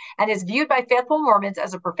church, and is viewed by faithful Mormons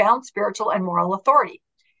as a profound spiritual and moral authority.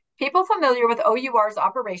 People familiar with OUR's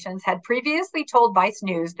operations had previously told Vice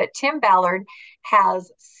News that Tim Ballard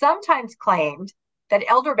has sometimes claimed that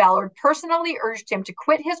Elder Ballard personally urged him to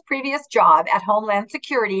quit his previous job at Homeland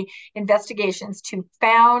Security Investigations to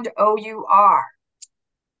found OUR.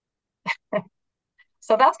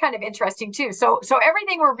 So that's kind of interesting too. So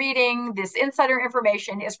everything we're reading, this insider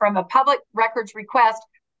information, is from a public records request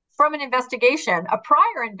from an investigation, a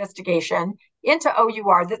prior investigation into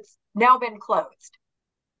OUR that's now been closed.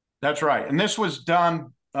 That's right, and this was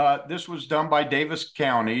done. This was done by Davis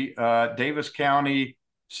County. Davis County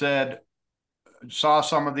saw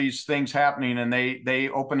some of these things happening, and they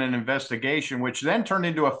opened an investigation, which then turned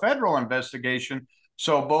into a federal investigation.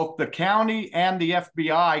 So both the county and the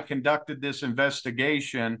FBI conducted this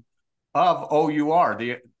investigation of OUR,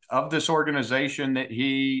 of this organization that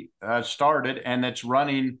he started and that's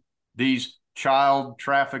running these child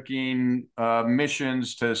trafficking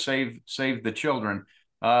missions to save the children.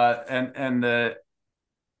 And the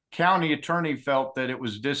county attorney felt that it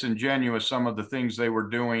was disingenuous, some of the things they were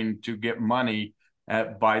doing to get money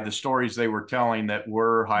by the stories they were telling that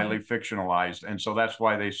were highly fictionalized. And so that's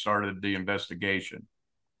why they started the investigation.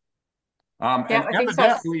 Yeah, and I think so.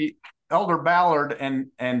 evidently, Elder Ballard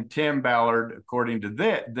and Tim Ballard, according to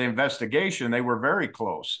the investigation, they were very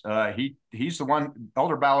close. He's the one,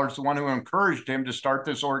 Elder Ballard's the one who encouraged him to start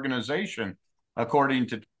this organization, according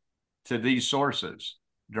to these sources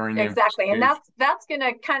during the Exactly. And that's going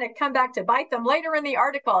to kind of come back to bite them later in the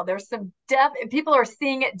article. There's some people are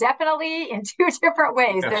seeing it definitely in two different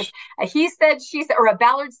ways. Yes. There's a he said, she said, or a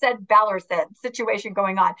Ballard said situation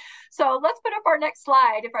going on. So let's put up our next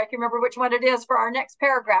slide, if I can remember which one it is, for our next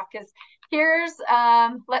paragraph, because here's,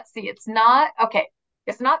 let's see, it's not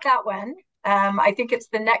that one. I think it's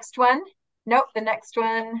the next one. Nope, the next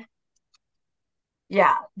one.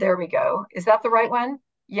 Yeah, there we go. Is that the right one?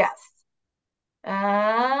 Yes.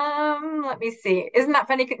 Let me see. Isn't that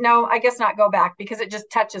funny? No, I guess not. Go back because it just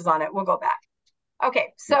touches on it. We'll go back.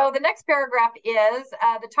 Okay, so the next paragraph is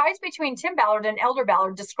the ties between Tim Ballard and Elder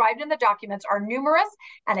Ballard described in the documents are numerous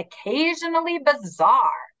and occasionally bizarre,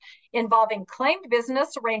 involving claimed business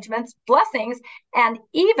arrangements, blessings, and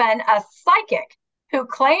even a psychic who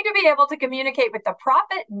claimed to be able to communicate with the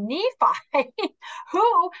prophet Nephi,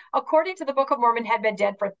 who, according to the Book of Mormon, had been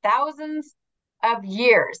dead for thousands of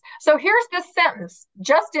years. So here's this sentence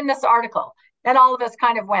just in this article. And all of us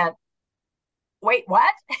kind of went, wait,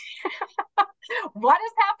 what? What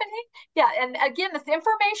is happening? Yeah, and again, this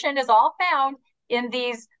information is all found in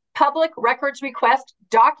these public records request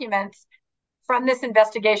documents from this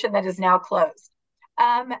investigation that is now closed.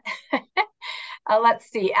 Let's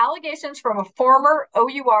see. Allegations from a former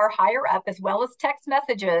OUR higher up, as well as text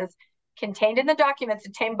messages contained in the documents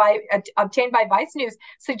obtained by Vice News,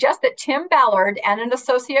 suggest that Tim Ballard and an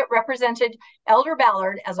associate represented Elder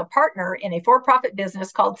Ballard as a partner in a for-profit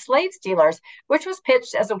business called Slave Stealers, which was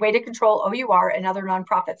pitched as a way to control OUR and other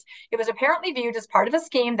nonprofits. It was apparently viewed as part of a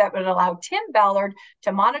scheme that would allow Tim Ballard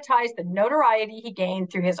to monetize the notoriety he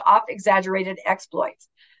gained through his oft-exaggerated exploits.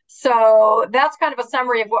 So that's kind of a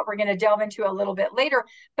summary of what we're going to delve into a little bit later.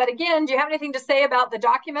 But again, do you have anything to say about the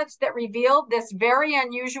documents that revealed this very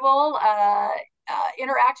unusual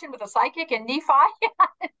interaction with a psychic and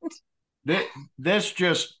Nephi? This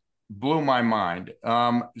just blew my mind.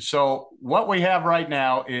 So what we have right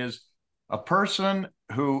now is a person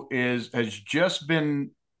who has just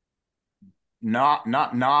been not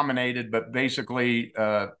nominated, but basically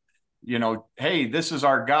hey, this is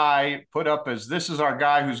our guy, put up as this is our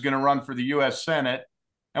guy who's going to run for the U.S. Senate.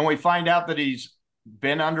 And we find out that he's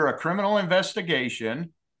been under a criminal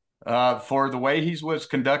investigation for the way he was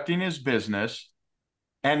conducting his business,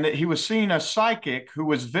 and that he was seeing a psychic who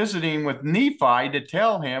was visiting with Nephi to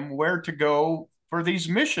tell him where to go for these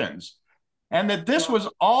missions. And that this was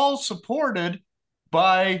all supported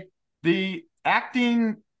by the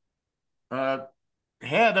acting head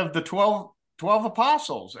of the 12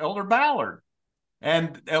 apostles, Elder Ballard.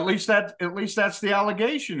 And at least that's the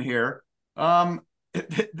allegation here. And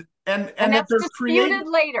that that's they're disputed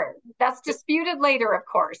creating. later. That's disputed later, of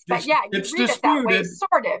course. But yeah, you It's read it that way, disputed,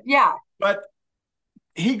 sort of. Yeah. but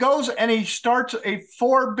he goes and he starts a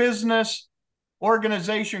for business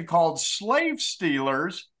organization called Slave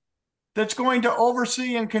Stealers that's going to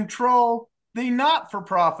oversee and control the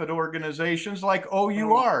not-for-profit organizations like Right.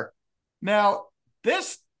 OUR. Now,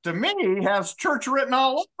 this to me has church written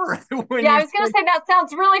all over it when Yeah, you I was going to say, say that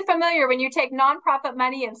sounds really familiar when you take nonprofit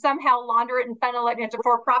money and somehow launder it and funnel it into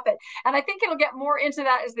for profit. And I think it'll get more into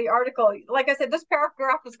that as the article. Like I said, this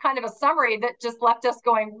paragraph was kind of a summary that just left us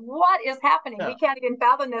going, what is happening? yeah, We can't even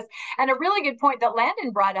fathom this. And a really good point that Landon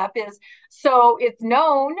brought up is so it's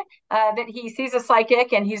known that he sees a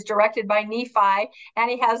psychic and he's directed by Nephi, and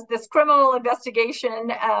he has this criminal investigation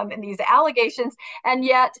and these allegations. And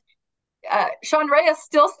yet, Sean Reyes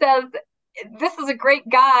still says, this is a great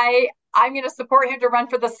guy. I'm going to support him to run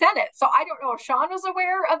for the Senate. So I don't know if Sean was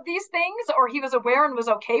aware of these things or he was aware and was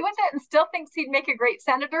okay with it and still thinks he'd make a great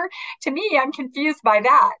senator. To me, I'm confused by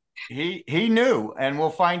that. he knew, and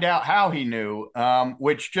we'll find out how he knew,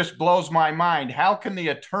 which just blows my mind. How can the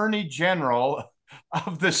Attorney General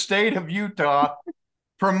of the state of Utah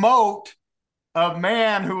promote a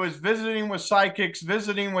man who is visiting with psychics,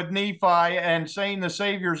 visiting with Nephi, and saying the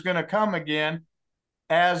Savior's going to come again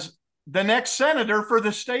as the next senator for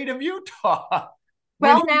the state of Utah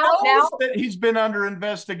when Well, he now, knows that he's been under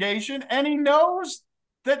investigation and he knows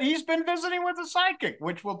that he's been visiting with a psychic,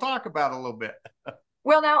 which we'll talk about a little bit.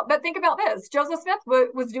 but think about this. Joseph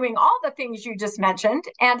Smith was doing all the things you just mentioned,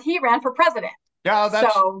 and he ran for president. Yeah, that's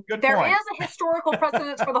a So good there point. is a historical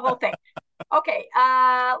precedence for the whole thing. Okay,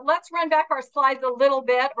 let's run back our slides a little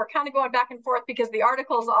bit. We're kind of going back and forth because the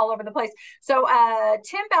article is all over the place. So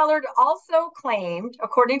Tim Ballard also claimed,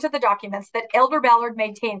 according to the documents, that Elder Ballard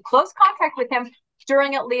maintained close contact with him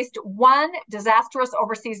during at least one disastrous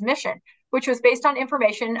overseas mission, which was based on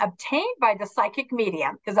information obtained by the psychic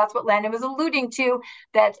medium, because that's what Landon was alluding to,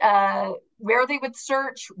 that where they would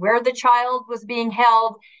search, where the child was being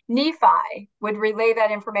held, Nephi would relay that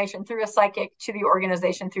information through a psychic to the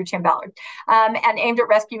organization through Tim Ballard, and aimed at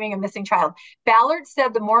rescuing a missing child. Ballard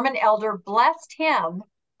said the Mormon elder blessed him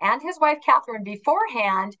and his wife Catherine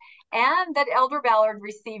beforehand, and that Elder Ballard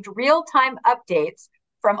received real-time updates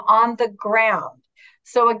from on the ground.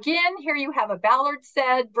 So again, here you have a Ballard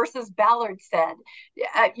said versus Ballard said.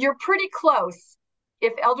 You're pretty close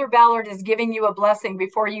if Elder Ballard is giving you a blessing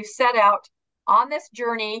before you set out on this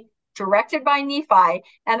journey directed by Nephi,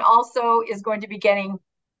 and also is going to be getting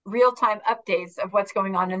real-time updates of what's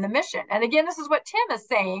going on in the mission. And again, this is what Tim is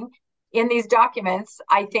saying in these documents.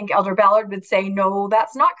 I think Elder Ballard would say, no,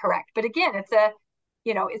 that's not correct. But again, it's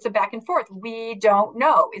a back and forth. We don't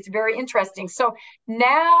know. It's very interesting. So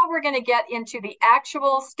now we're going to get into the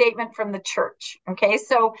actual statement from the church. Okay.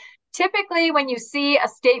 So typically when you see a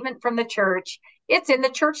statement from the church, it's in the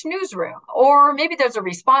church newsroom, or maybe there's a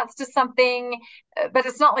response to something, but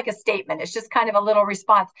it's not like a statement. It's just kind of a little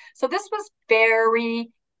response. So this was very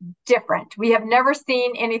different. We have never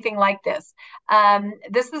seen anything like this.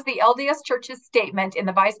 This is the LDS Church's statement in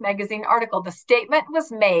the Vice magazine article. The statement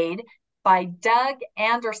was made by Doug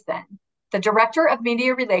Anderson, the director of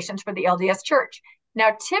media relations for the LDS Church.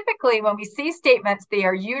 Now, typically, when we see statements, they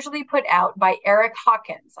are usually put out by Eric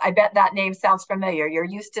Hawkins. I bet that name sounds familiar. You're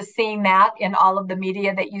used to seeing that in all of the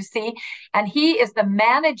media that you see. And he is the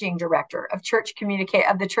managing director of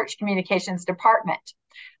the Church Communications Department.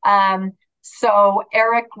 So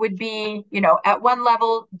Eric would be, at one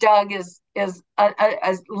level. Doug is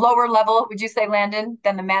a lower level. Would you say, Landon,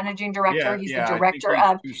 than the managing director? He's the I think director he's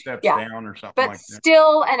of, two steps yeah, down or something but like that.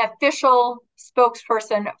 still an official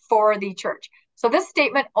spokesperson for the church. So this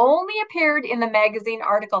statement only appeared in the magazine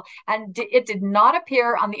article, and it did not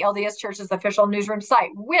appear on the LDS Church's official newsroom site,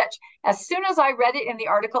 which, as soon as I read it in the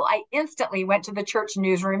article, I instantly went to the church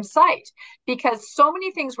newsroom site, because so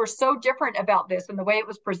many things were so different about this and the way it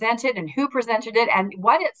was presented and who presented it and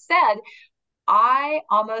what it said. I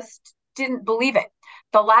almost didn't believe it.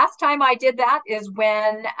 The last time I did that is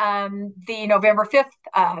when the November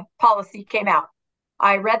 5th policy came out.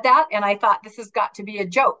 I read that and I thought, this has got to be a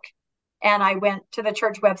joke. And I went to the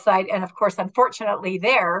church website. And of course, unfortunately,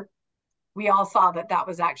 there we all saw that that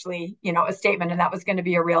was actually, a statement and that was going to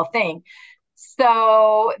be a real thing.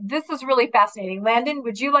 So this is really fascinating. Landon,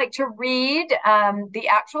 would you like to read the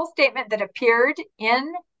actual statement that appeared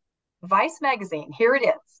in Vice magazine? Here it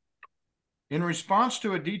is. In response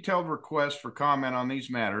to a detailed request for comment on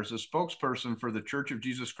these matters, a spokesperson for the Church of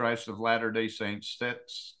Jesus Christ of Latter-day Saints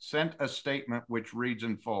sent a statement which reads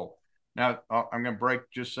in full. Now, I'm going to break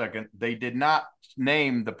just a second. They did not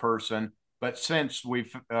name the person, but since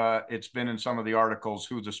it's been in some of the articles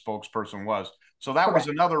who the spokesperson was. So that was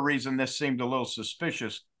Correct. another reason this seemed a little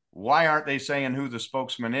suspicious. Why aren't they saying who the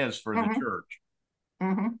spokesman is for the Mm-hmm. church?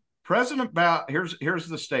 Mm-hmm. President Ballard, here's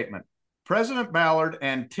the statement. President Ballard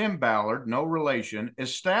and Tim Ballard, no relation,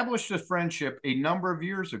 established a friendship a number of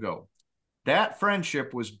years ago. That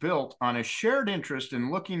friendship was built on a shared interest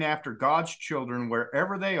in looking after God's children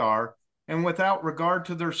wherever they are and without regard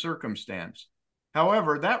to their circumstance.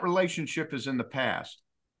 However, that relationship is in the past.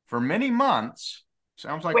 For many months,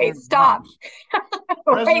 sounds like Wait, many stop. months,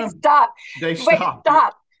 Wait, President, stop. they Wait, stopped.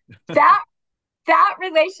 stop. That that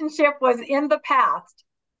relationship was in the past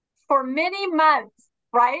for many months,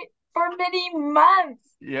 right? For many months.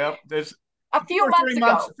 Yep, this A two few or three months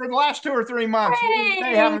months ago. for the last 2 or 3 months. They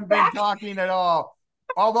Way haven't been back. talking at all.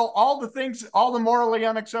 Although all the morally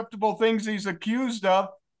unacceptable things he's accused of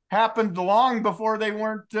happened long before they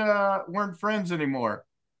weren't friends anymore.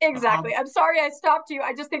 Exactly. I'm sorry I stopped you.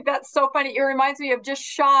 I just think that's so funny. It reminds me of just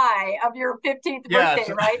shy of your 15th Yes,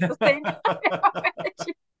 birthday, right? The same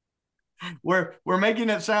time. we're making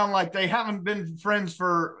it sound like they haven't been friends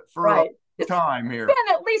for a Right. It's time here. been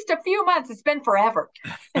at least a few months. It's been forever.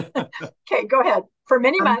 Okay, go ahead. For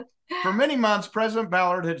many For, months. for many months, President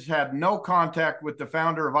Ballard has had no contact with the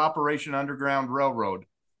founder of Operation Underground Railroad.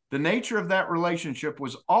 The nature of that relationship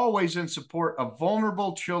was always in support of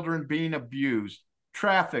vulnerable children being abused,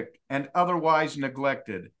 trafficked, and otherwise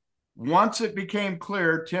neglected. Once it became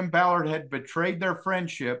clear Tim Ballard had betrayed their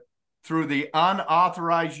friendship through the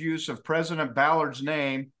unauthorized use of President Ballard's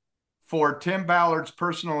name for Tim Ballard's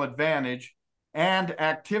personal advantage and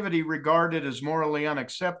activity regarded as morally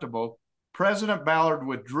unacceptable, President Ballard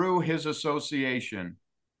withdrew his association.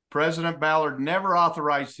 President Ballard never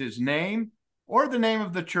authorized his name or the name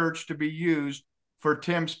of the church to be used for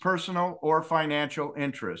Tim's personal or financial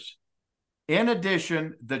interests. In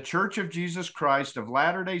addition, the Church of Jesus Christ of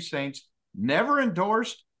Latter-day Saints never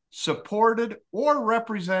endorsed, supported, or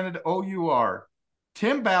represented OUR,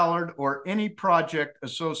 Tim Ballard, or any project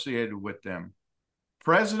associated with them.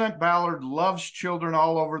 President Ballard loves children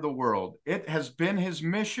all over the world. It has been his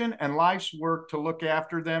mission and life's work to look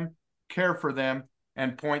after them, care for them,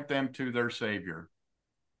 and point them to their Savior.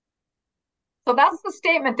 So that's the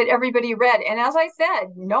statement that everybody read. And as I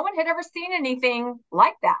said, no one had ever seen anything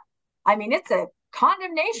like that. I mean, it's a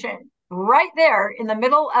condemnation right there in the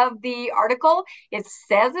middle of the article. It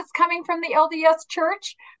says it's coming from the LDS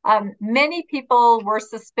Church. Many people were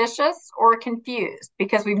suspicious or confused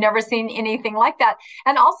because we've never seen anything like that.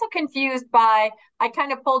 And also confused by, I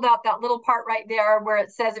kind of pulled out that little part right there where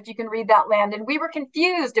it says, if you can read that, Landon, we were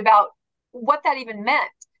confused about what that even meant.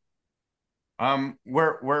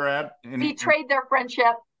 We're at Betrayed their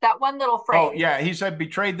friendship. That one little phrase. Oh yeah, he said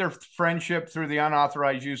betrayed their friendship through the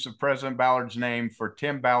unauthorized use of President Ballard's name for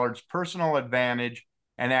Tim Ballard's personal advantage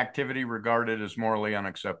and activity regarded as morally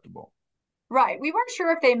unacceptable. Right. We weren't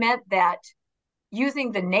sure if they meant that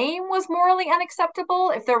using the name was morally unacceptable,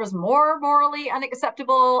 if there was more morally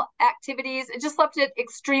unacceptable activities. It just left it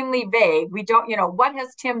extremely vague. We don't, what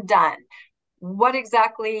has Tim done? What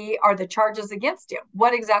exactly are the charges against him?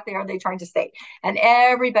 What exactly are they trying to say? And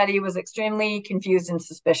everybody was extremely confused and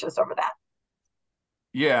suspicious over that.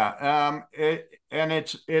 Yeah,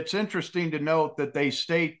 it's interesting to note that they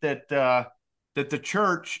state that that the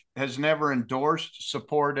church has never endorsed,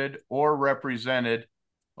 supported, or represented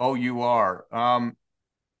OUR.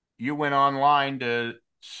 You went online to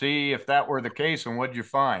see if that were the case, and what did you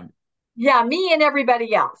find? Yeah, me and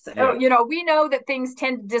everybody else. Yeah. We know that things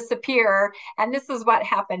tend to disappear, and this is what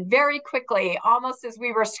happened very quickly, almost as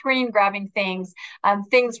we were screen grabbing things.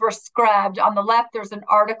 Things were scrubbed. On the left, there's an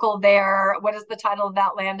article there. What is the title of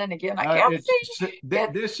that, Landon? Again, I can't see.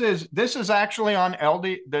 This is actually on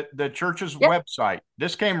the church's Yep. website.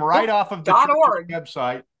 This came right off of the .org. church's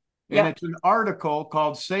website, and Yep. it's an article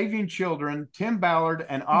called "Saving Children: Tim Ballard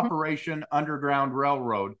and Operation Underground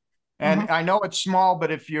Railroad." And I know it's small, but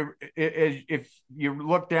if you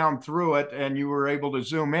look down through it and you were able to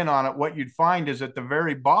zoom in on it, what you'd find is at the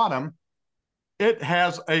very bottom, it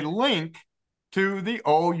has a link to the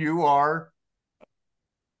OUR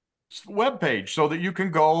webpage so that you can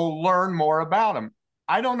go learn more about them.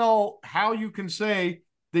 I don't know how you can say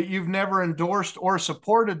that you've never endorsed or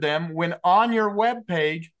supported them when on your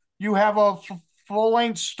webpage you have a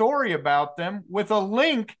full-length story about them with a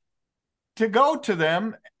link to go to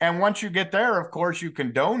them. And once you get there, of course, you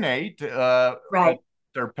can donate Right.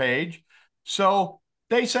 their page. So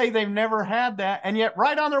they say they've never had that. And yet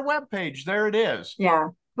right on their webpage, there it is. Yeah.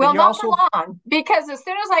 but Well, you not for also, long, because as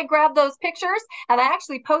soon as I grabbed those pictures and I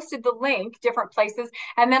actually posted the link different places,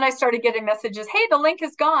 and then I started getting messages, hey, the link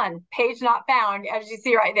is gone, page not found, as you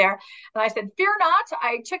see right there. And I said, fear not,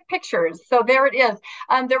 I took pictures. So there it is.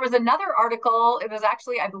 There was another article, it was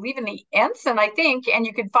actually, I believe, in the Ensign, I think, and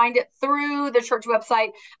you could find it through the church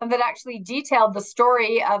website, that actually detailed the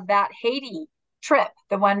story of that Haiti trip,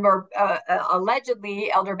 the one where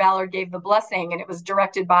allegedly Elder Ballard gave the blessing, and it was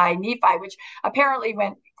directed by Nephi, which apparently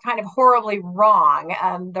went kind of horribly wrong.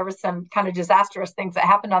 There was some kind of disastrous things that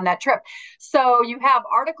happened on that trip. So you have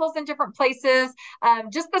articles in different places.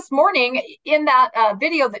 Just this morning in that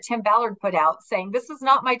video that Tim Ballard put out saying, this is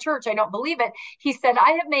not my church, I don't believe it. He said,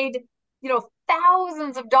 I have made,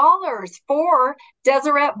 thousands of dollars for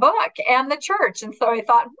Deseret Book and the church. And so I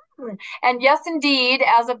thought, and yes, indeed,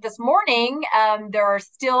 as of this morning, there are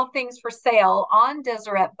still things for sale on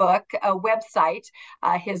Deseret Book, a website.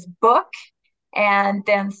 His book, and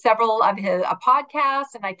then several of his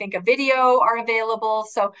podcasts, and I think a video are available.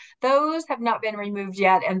 So those have not been removed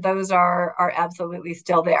yet, and those are absolutely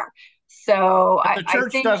still there. So but the I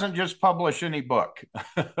church think, doesn't just publish any book.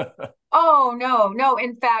 oh, no.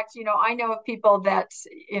 In fact, I know of people that,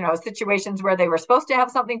 situations where they were supposed to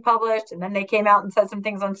have something published and then they came out and said some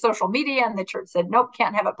things on social media and the church said, nope,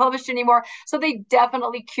 can't have it published anymore. So they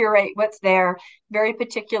definitely curate what's there, very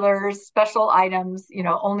particular, special items,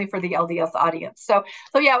 only for the LDS audience. So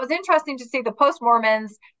yeah, it was interesting to see the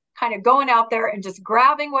post-Mormons kind of going out there and just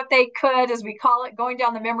grabbing what they could, as we call it, going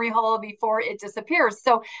down the memory hole before it disappears.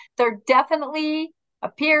 So there definitely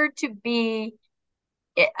appeared to be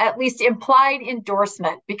at least implied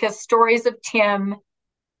endorsement, because stories of Tim,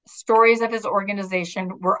 stories of his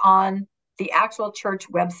organization were on the actual church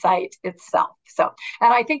website itself. So,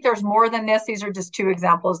 and I think there's more than this. These are just two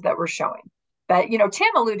examples that we're showing. But,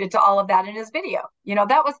 Tim alluded to all of that in his video.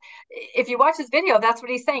 That was, if you watch his video, that's what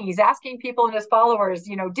he's saying. He's asking people and his followers,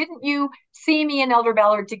 didn't you see me and Elder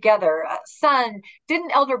Ballard together? Son,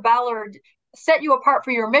 didn't Elder Ballard set you apart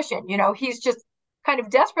for your mission? He's just kind of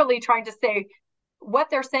desperately trying to say, what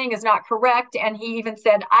they're saying is not correct. And he even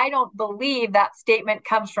said, I don't believe that statement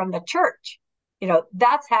comes from the church.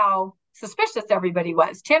 That's how suspicious everybody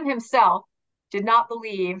was. Tim himself did not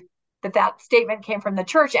believe that statement came from the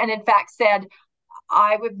church, and in fact said,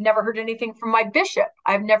 I've never heard anything from my bishop.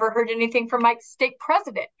 I've never heard anything from my stake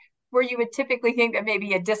president, where you would typically think that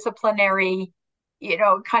maybe a disciplinary,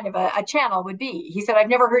 kind of a channel would be. He said, I've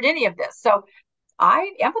never heard any of this. So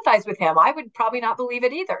I empathize with him. I would probably not believe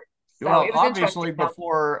it either. So Well, it was obviously, interesting.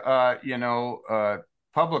 before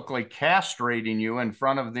publicly castrating you in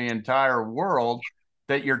front of the entire world,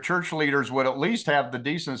 that your church leaders would at least have the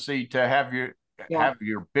decency to have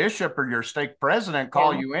your bishop or your stake president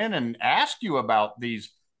call you in and ask you about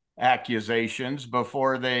these accusations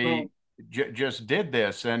before they just did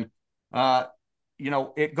this. And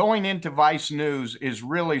it going into Vice News is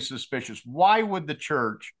really suspicious. Why would the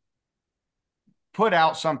church put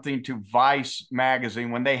out something to Vice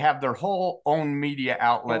magazine when they have their whole own media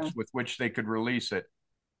outlets with which they could release it?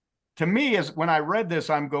 To me, is when I read this,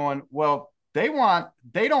 I'm going, well, they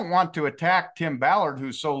don't want to attack Tim Ballard,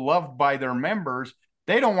 who's so loved by their members.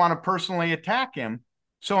 They don't want to personally attack him.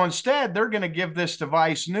 So instead, they're going to give this to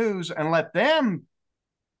Vice News and let them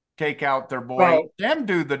take out their boy, let them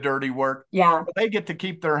do the dirty work. Yeah. But they get to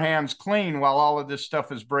keep their hands clean while all of this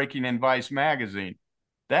stuff is breaking in Vice magazine.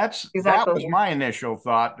 That was my initial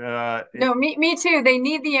thought. No, me too. They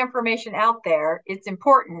need the information out there. It's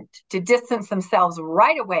important to distance themselves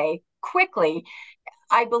right away, quickly.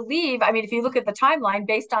 I believe, if you look at the timeline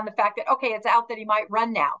based on the fact that, okay, it's out that he might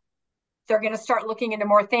run now, they're going to start looking into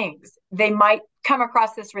more things. They might come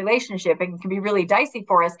across this relationship. It can be really dicey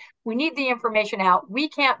for us. We need the information out. We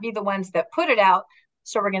can't be the ones that put it out.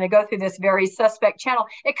 So we're going to go through this very suspect channel.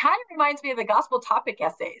 It kind of reminds me of the gospel topic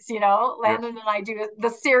essays. Landon and I do the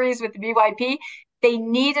series with the BYP. They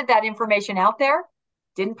needed that information out there,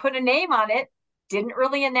 didn't put a name on it, didn't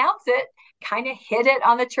really announce it, kind of hid it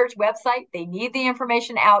on the church website. They need the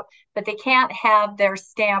information out, but they can't have their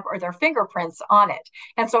stamp or their fingerprints on it.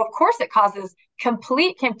 And so, of course, it causes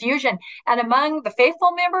complete confusion. And among the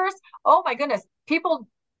faithful members, oh my goodness, people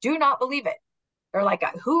do not believe it. They're like,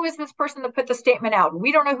 who is this person that put the statement out?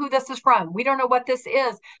 We don't know who this is from. We don't know what this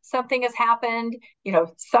is. Something has happened.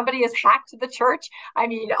 Somebody has hacked the church.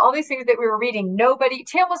 All these things that we were reading,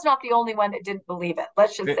 Tim was not the only one that didn't believe it.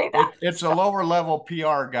 Let's just say that. It's a lower level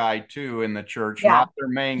PR guy too in the church, not their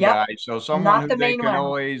main guy. So someone who they can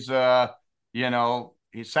always,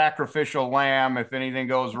 he's sacrificial lamb. If anything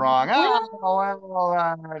goes wrong,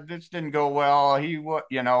 this didn't go well.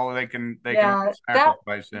 They can Yeah,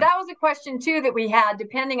 sacrifice him. that was a question too that we had,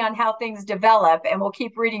 depending on how things develop, and we'll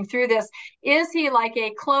keep reading through this. Is he like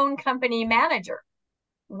a clone company manager?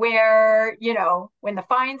 Where, when the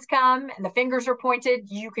fines come and the fingers are pointed,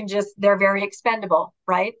 they're very expendable,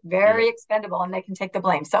 right? Very expendable, and they can take the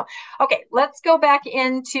blame. So, okay, let's go back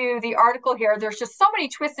into the article here. There's just so many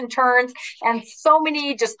twists and turns and so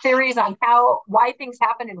many just theories on why things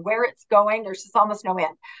happen and where it's going. There's just almost no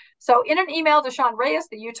end. So in an email to Sean Reyes,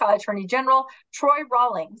 the Utah Attorney General, Troy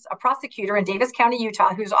Rawlings, a prosecutor in Davis County,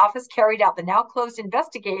 Utah, whose office carried out the now closed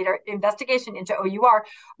investigation into OUR,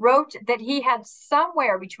 wrote that he had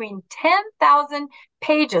somewhere between 10,000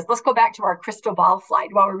 pages. Let's go back to our crystal ball slide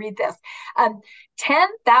while we read this.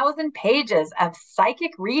 10,000 pages of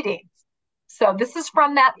psychic readings. So this is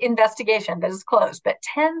from that investigation that is closed, but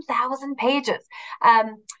 10,000 pages.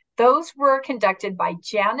 Those were conducted by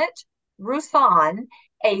Janet Roussan,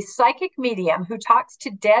 a psychic medium who talks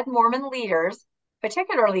to dead Mormon leaders,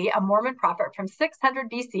 particularly a Mormon prophet from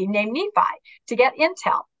 600 BC named Nephi, to get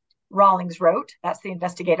intel. Rawlings wrote, that's the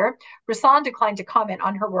investigator. Roussan declined to comment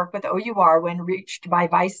on her work with OUR when reached by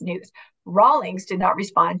Vice News. Rawlings did not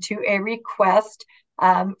respond to a request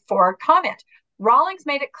for comment. Rawlings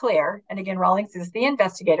made it clear, and again, Rawlings is the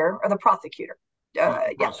investigator or the prosecutor.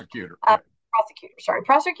 Prosecutor.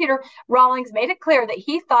 Prosecutor Rawlings made it clear that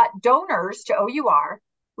he thought donors to OUR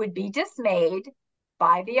would be dismayed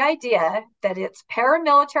by the idea that its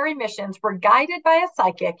paramilitary missions were guided by a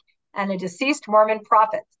psychic and a deceased Mormon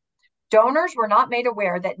prophet. Donors were not made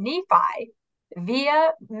aware that Nephi,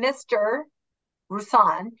 via Mr.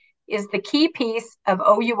 Roussan, is the key piece of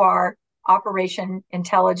OUR Operation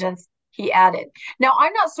Intelligence, he added. Now,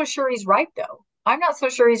 I'm not so sure he's right, though. I'm not so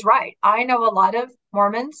sure he's right. I know a lot of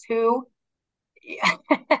Mormons who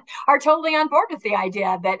are totally on board with the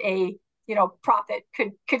idea that a prophet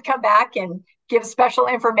could come back and give special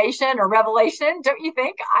information or revelation. Don't you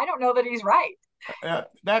think? I don't know that he's right.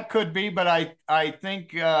 That could be, but I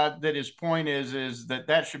think that his point is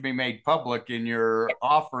that should be made public in your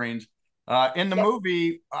offerings. In the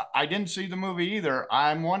movie, I didn't see the movie either.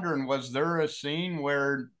 I'm wondering, was there a scene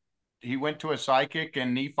where he went to a psychic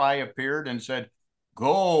and Nephi appeared and said,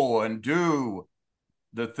 "Go and do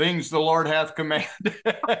the things the Lord hath commanded"?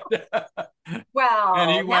 Well,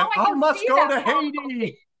 and he went, "I must go to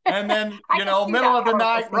Haiti." And then, middle of the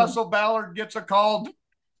night, Russell Ballard gets a call.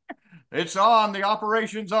 It's on, the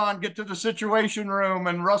operation's on, get to the situation room.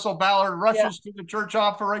 And Russell Ballard rushes to the church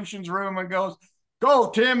operations room and goes, "Go,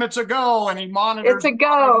 Tim, it's a go." And he monitors, it's a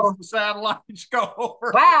go. The satellites go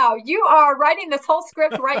over. Wow, you are writing this whole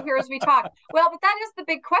script right here as we talk. Well, but that is the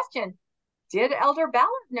big question. Did Elder Ballard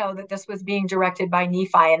know that this was being directed by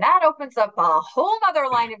Nephi? And that opens up a whole other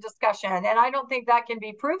line of discussion. And I don't think that can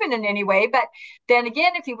be proven in any way. But then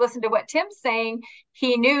again, if you listen to what Tim's saying,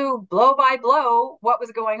 he knew blow by blow what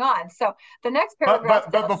was going on. So the next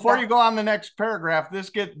paragraph. But before you go on the next paragraph, this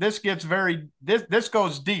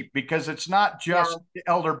goes deep, because it's not just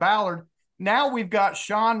Elder Ballard. Now we've got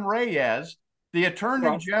Sean Reyes, the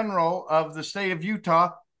Attorney General of the state of Utah.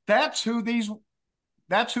 That's who these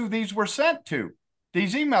were sent to,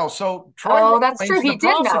 these emails. So Troy, that's true. He the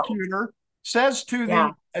prosecutor, says to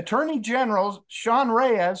the Attorney General, Sean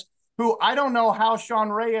Reyes, who I don't know how Sean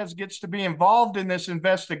Reyes gets to be involved in this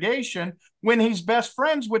investigation when he's best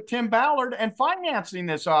friends with Tim Ballard and financing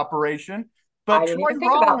this operation. But Troy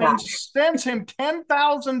Rawlings sends him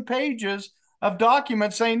 10,000 pages of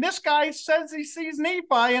documents saying this guy says he sees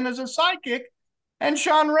Nephi and is a psychic, and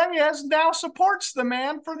Sean Reyes now supports the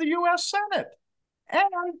man for the U.S. Senate.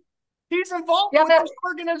 And he's involved with this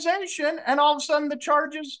organization, and all of a sudden the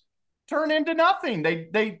charges turn into nothing.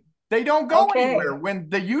 They don't go anywhere. When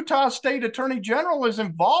the Utah State Attorney General is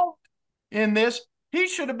involved in this, he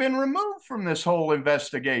should have been removed from this whole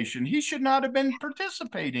investigation. He should not have been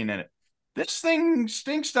participating in it. This thing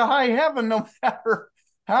stinks to high heaven, no matter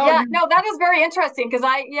how. No, that is very interesting, because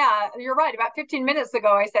you're right. About 15 minutes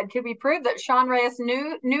ago, I said, could we prove that Sean Reyes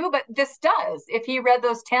knew? But this does. If he read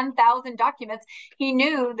those 10,000 documents, he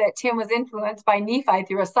knew that Tim was influenced by Nephi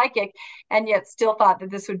through a psychic, and yet still thought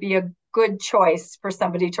that this would be a good choice for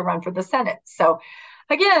somebody to run for the Senate. So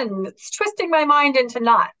again, it's twisting my mind into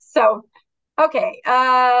knots. So okay,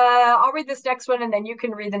 I'll read this next one, and then you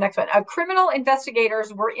can read the next one. Criminal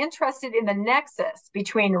investigators were interested in the nexus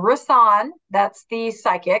between Roussan, that's the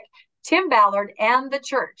psychic, Tim Ballard, and the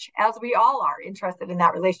church, as we all are interested in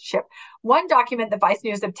that relationship. One document that Vice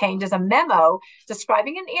News obtained is a memo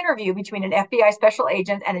describing an interview between an FBI special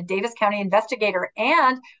agent and a Davis County investigator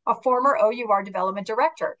and a former OUR development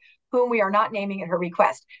director. whom we are not naming at her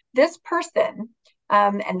request. This person,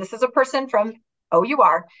 and this is a person from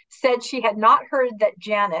OUR, said she had not heard that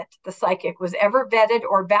Janet, the psychic, was ever vetted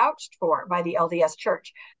or vouched for by the LDS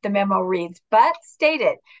Church. The memo reads, but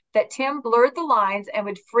stated that Tim blurred the lines and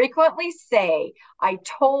would frequently say, I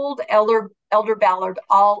told Elder Ballard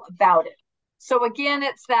all about it. So again,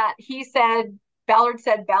 it's that he said, Ballard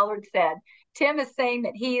said, Ballard said. Tim is saying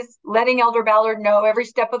that he's letting Elder Ballard know every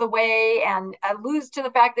step of the way, and alludes to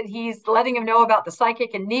the fact that he's letting him know about the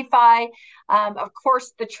psychic and Nephi. Of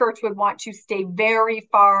course, the church would want to stay very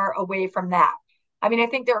far away from that. I mean, I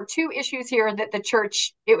think there are two issues here that the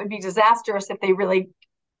church, it would be disastrous if they really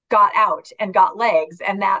got out and got legs.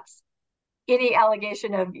 And that's any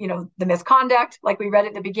allegation of, the misconduct, like we read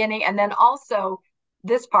at the beginning. And then also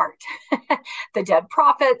this part, the dead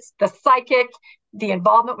prophets, the psychic, the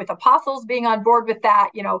involvement with apostles being on board with that,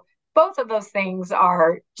 both of those things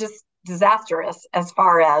are just disastrous as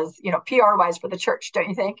far as, PR wise for the church, don't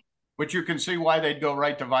you think? But you can see why they'd go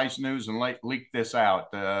right to Vice News and leak this out.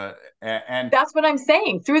 And that's what I'm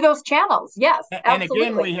saying, through those channels. Yes, and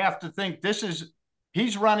again, we have to think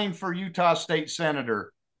he's running for Utah State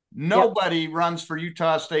Senator. Nobody runs for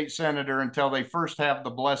Utah State Senator until they first have the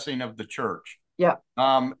blessing of the church. Yeah.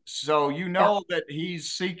 So that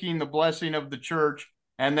he's seeking the blessing of the church,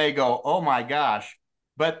 and they go, oh my gosh.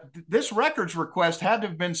 But this records request had to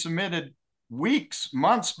have been submitted weeks,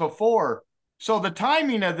 months before. So the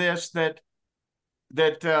timing of this, that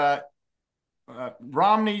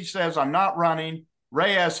Romney says, I'm not running.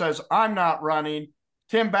 Reyes says, I'm not running.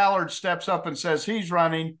 Tim Ballard steps up and says he's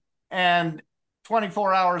running. And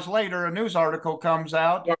 24 hours later, a news article comes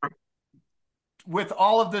out with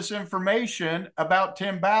all of this information about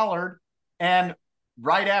Tim Ballard. And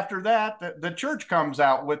right after that, the church comes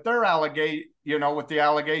out with their with the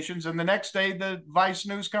allegations. And the next day, the Vice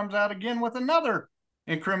News comes out again with another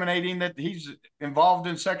incriminating that he's involved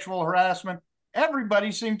in sexual harassment.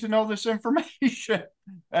 Everybody seemed to know this information.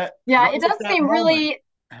 It does seem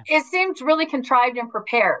it seemed really contrived and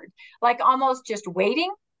prepared, like almost just waiting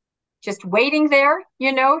there,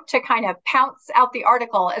 to kind of pounce out the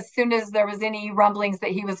article as soon as there was any rumblings that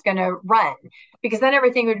he was going to run, because then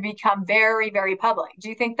everything would become very, very public. Do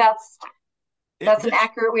you think that's an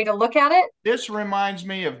accurate way to look at it? This reminds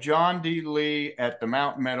me of John D. Lee at the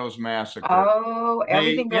Mountain Meadows Massacre. Oh,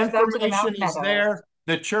 everything goes back to the Mountain Meadows. There.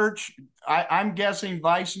 The church, I'm guessing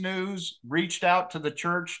Vice News reached out to the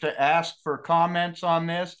church to ask for comments on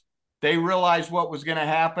this. They realized what was going to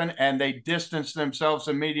happen, and they distanced themselves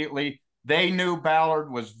immediately. They knew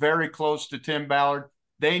Ballard was very close to Tim Ballard.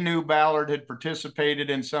 They knew Ballard had participated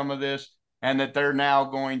in some of this, and that they're now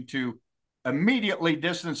going to immediately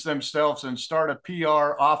distance themselves and start a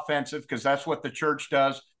PR offensive, because that's what the church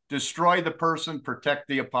does. Destroy the person, protect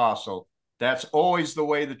the apostle. That's always the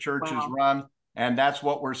way the church is run, and that's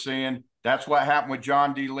what we're seeing. That's what happened with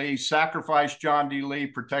John D. Lee. Sacrifice John D. Lee,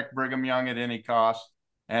 protect Brigham Young at any cost.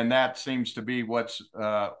 And that seems to be what's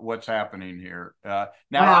happening here.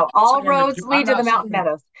 Now, all roads lead to the Mountain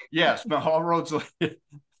Meadows. Yes, all roads lead.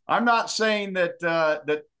 I'm not saying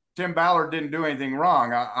that Tim Ballard didn't do anything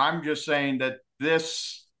wrong. I'm just saying that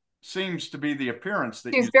this seems to be the appearance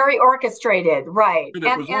that he's very orchestrated, right?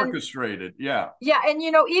 It was orchestrated, yeah. Yeah, and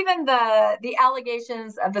even the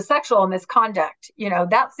allegations of the sexual misconduct,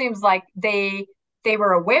 that seems like they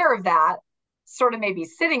were aware of that, sort of maybe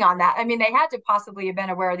sitting on that. I mean, they had to possibly have been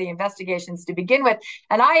aware of the investigations to begin with.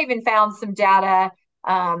 And I even found some data,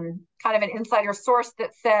 kind of an insider source,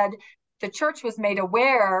 that said the church was made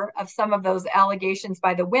aware of some of those allegations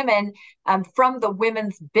by the women from the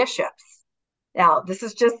women's bishops. Now, this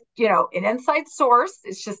is just, an inside source.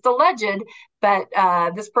 It's just alleged. But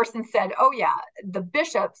this person said, oh, yeah, the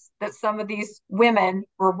bishops that some of these women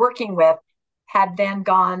were working with had then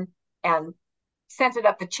gone and sent it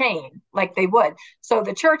up the chain like they would. So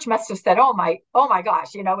the church must have said, oh my gosh,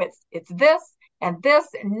 it's this and this,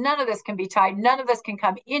 and none of this can be tied. None of this can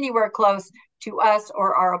come anywhere close to us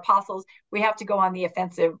or our apostles. We have to go on the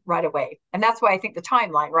offensive right away. And that's why I think the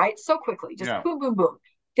timeline, right? So quickly, just boom, boom, boom,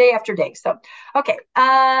 day after day. So, okay.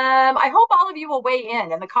 I hope all of you will weigh in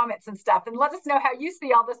the comments and stuff, and let us know how you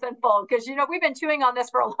see all this unfold. Because, we've been chewing on this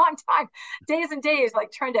for a long time, days and days,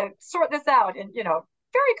 like trying to sort this out, and,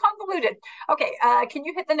 very convoluted. Okay, can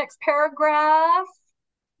you hit the next paragraph?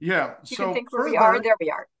 Yeah. You can think where we are. There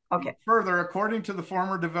we are. Okay. Further, according to the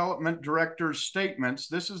former development director's statements,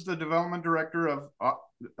 this is the development director of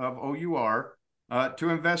OUR to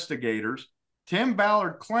investigators. Tim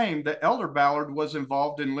Ballard claimed that Elder Ballard was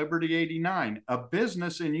involved in Liberty 89, a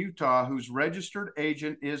business in Utah whose registered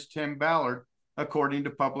agent is Tim Ballard, according to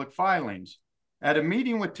public filings. At a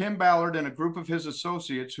meeting with Tim Ballard and a group of his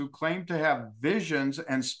associates who claimed to have visions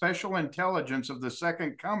and special intelligence of the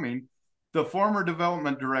second coming, the former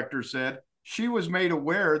development director said she was made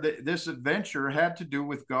aware that this adventure had to do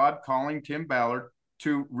with God calling Tim Ballard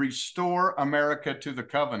to restore America to the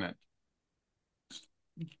covenant.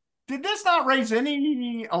 Did this not raise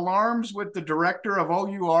any alarms with the director of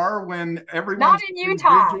OUR when everyone's Not in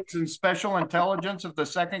Utah. visions and special intelligence of the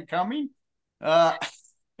second coming?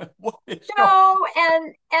 What is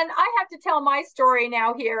and I have to tell my story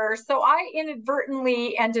now here. So I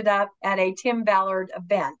inadvertently ended up at a Tim Ballard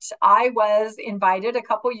event. I was invited a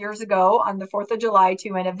couple years ago on the 4th of July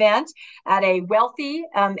to an event at a wealthy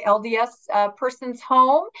LDS person's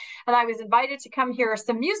home. And I was invited to come hear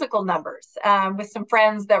some musical numbers with some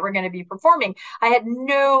friends that were going to be performing. I had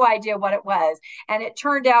no idea what it was. And it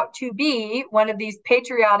turned out to be one of these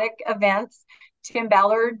patriotic events. Tim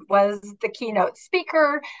Ballard was the keynote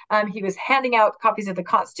speaker. He was handing out copies of the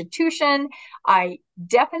Constitution. I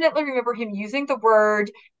definitely remember him using the word,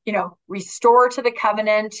 restore to the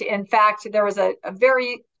covenant. In fact, there was a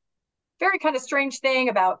very, very kind of strange thing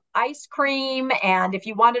about ice cream. And if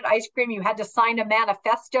you wanted ice cream, you had to sign a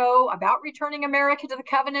manifesto about returning America to the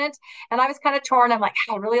covenant. And I was kind of torn. I'm like,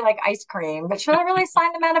 I really like ice cream, but should I really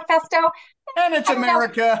sign the manifesto? And it's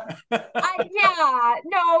America. I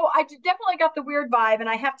definitely got the weird vibe. And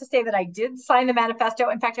I have to say that I did sign the manifesto.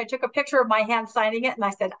 In fact, I took a picture of my hand signing it and I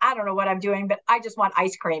said, I don't know what I'm doing, but I just want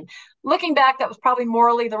ice cream. Looking back, that was probably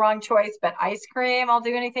morally the wrong choice, but ice cream, I'll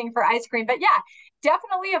do anything for ice cream. But yeah,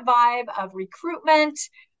 definitely a vibe of recruitment,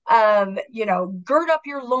 of, gird up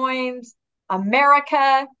your loins,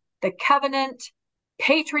 America, the covenant,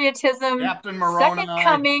 patriotism, Captain Moroni. second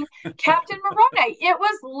coming, Captain Moroni. It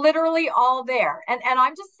was literally all there. And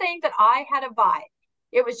I'm just saying that I had a vibe.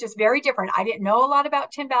 It was just very different. I didn't know a lot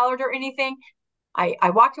about Tim Ballard or anything. I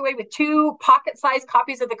walked away with 2 pocket-sized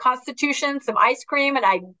copies of the Constitution, some ice cream, and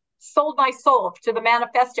I sold my soul to the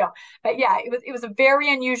manifesto. But yeah, it was a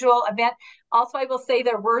very unusual event. Also, I will say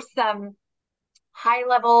there were some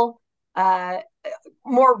high-level,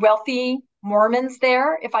 more wealthy Mormons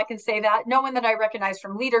there, if I can say that. No one that I recognize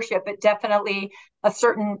from leadership, but definitely a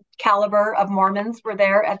certain caliber of Mormons were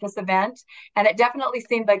there at this event. And it definitely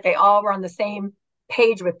seemed like they all were on the same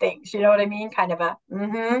page with things. You know what I mean? Kind of and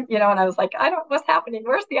I was like, what's happening?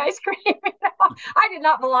 Where's the ice cream? I did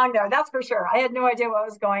not belong there. That's for sure. I had no idea what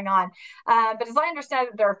was going on. But as I understand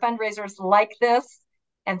it, there are fundraisers like this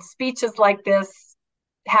and speeches like this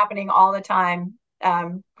happening all the time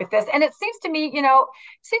with this. And it seems to me,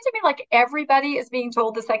 like everybody is being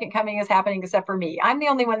told the second coming is happening except for me. I'm the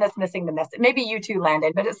only one that's missing the message. Maybe you too,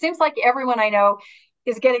 Landon, but it seems like everyone I know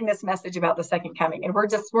is getting this message about the second coming. And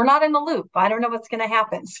we're not in the loop. I don't know what's going to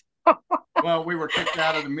happen. Well, we were kicked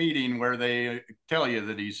out of the meeting where they tell you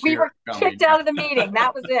that he's we were kicked out of the meeting.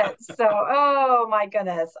 That was it. So, oh my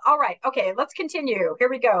goodness. All right. Okay, let's continue. Here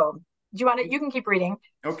we go. Do you want to? You can keep reading.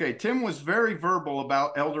 Okay. Tim was very verbal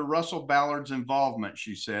about Elder Russell Ballard's involvement,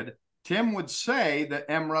 she said. Tim would say that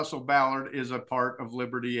M. Russell Ballard is a part of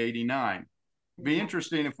Liberty 89. Be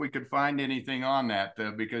interesting if we could find anything on that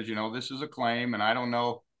because, this is a claim and I don't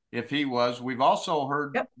know if he was. We've also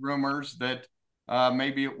heard rumors that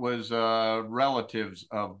maybe it was relatives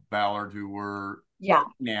of Ballard who were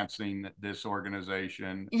financing this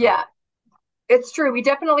organization. Yeah. It's true. We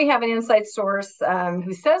definitely have an inside source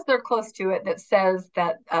who says they're close to it, that says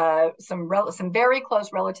that some very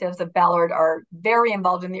close relatives of Ballard are very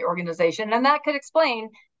involved in the organization. And that could explain,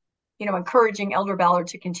 encouraging Elder Ballard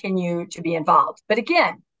to continue to be involved. But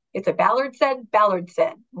again, it's a Ballard said.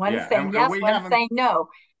 One saying yes, one saying no.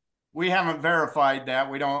 We haven't verified that.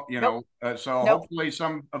 We don't, hopefully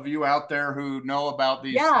some of you out there who know about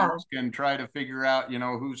these things can try to figure out,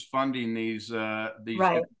 who's funding these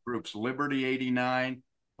groups. Liberty 89,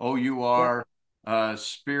 OUR,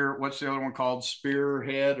 Spear. What's the other one called?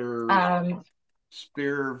 Spearhead or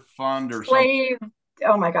Spear Fund or Slave. Something.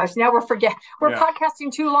 Oh my gosh! Now we're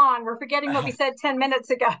podcasting too long. We're forgetting what we said 10 minutes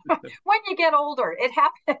ago. When you get older, it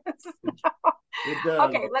happens. It does.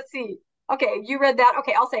 Okay, let's see. Okay, you read that.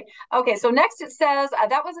 Okay, I'll say. Okay, so next it says,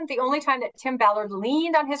 that wasn't the only time that Tim Ballard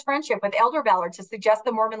leaned on his friendship with Elder Ballard to suggest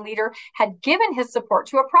the Mormon leader had given his support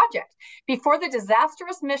to a project. Before the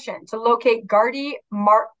disastrous mission to locate Gardy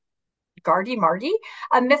Marty,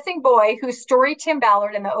 a missing boy whose story Tim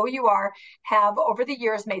Ballard and the OUR have over the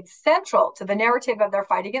years made central to the narrative of their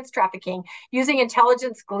fight against trafficking, using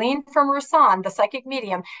intelligence gleaned from Rusan, the psychic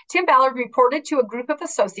medium, Tim Ballard reported to a group of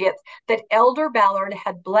associates that Elder Ballard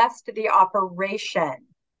had blessed the operation.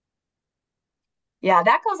 Yeah,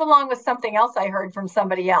 that goes along with something else I heard from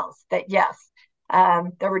somebody else, that yes,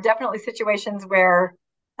 there were definitely situations where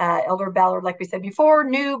Elder Ballard, like we said before,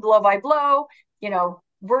 knew blow by blow,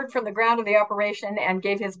 word from the ground of the operation, and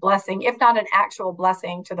gave his blessing, if not an actual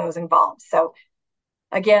blessing, to those involved. So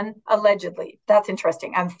again, allegedly. That's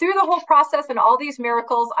interesting. And through the whole process and all these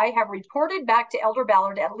miracles, I have reported back to Elder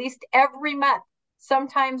Ballard at least every month,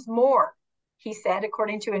 sometimes more, he said,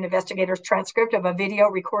 according to an investigator's transcript of a video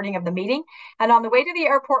recording of the meeting. And on the way to the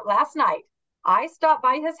airport last night, I stopped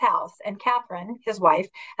by his house and Catherine, his wife,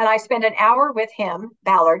 and I spent an hour with him,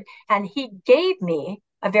 Ballard, and he gave me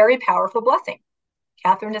a very powerful blessing.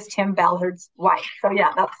 Catherine is Tim Ballard's wife. So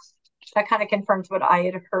yeah, that kind of confirms what I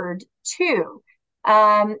had heard too.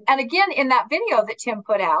 And again, in that video that Tim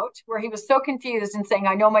put out, where he was so confused and saying,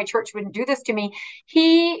 I know my church wouldn't do this to me,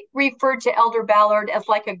 he referred to Elder Ballard as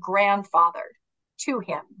like a grandfather to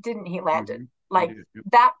him, didn't he, Landon? Like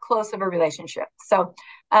that close of a relationship. So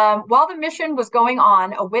while the mission was going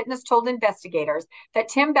on, a witness told investigators that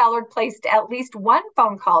Tim Ballard placed at least one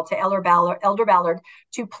phone call to Elder Ballard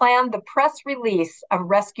to plan the press release of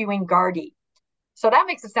rescuing Gardy. So that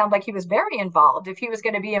makes it sound like he was very involved if he was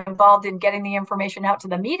going to be involved in getting the information out to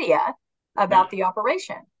the media about the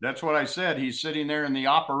operation. That's what I said. He's sitting there in the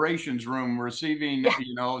operations room receiving,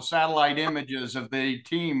 satellite images of the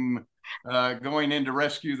team going in to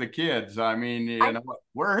rescue the kids. I mean,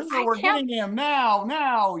 we're getting him now.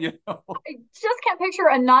 I just can't picture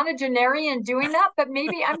a nonagenarian doing that, but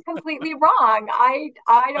maybe I'm completely wrong. I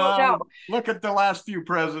don't know. Look at the last few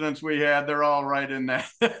presidents we had. They're all right in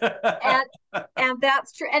that. And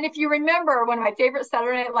that's true. And if you remember, one of my favorite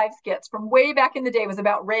Saturday Night Live skits from way back in the day was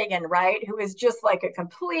about Reagan, right? Who is just like a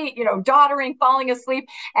complete, doddering, falling asleep.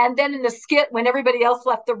 And then in the skit, when everybody else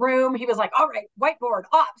left the room, he was like, all right, whiteboard,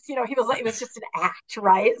 ops. He was like, it was just an act,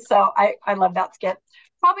 right? So I love that skit.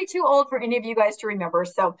 Probably too old for any of you guys to remember.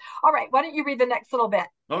 So, all right, why don't you read the next little bit?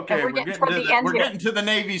 Okay, we're getting to the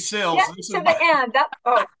Navy SEALs. To the end.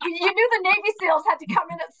 You knew the Navy SEALs had to come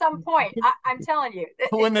in at some point. I'm telling you.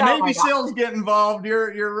 When the Navy SEALs get involved,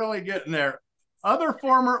 you're really getting there. Other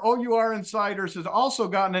former OUR insiders has also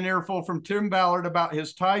gotten an earful from Tim Ballard about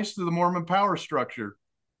his ties to the Mormon power structure.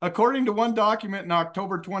 According to one document in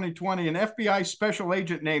October 2020, an FBI special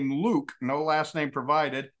agent named Luke, no last name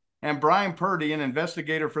provided, and Brian Purdy, an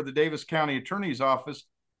investigator for the Davis County Attorney's Office,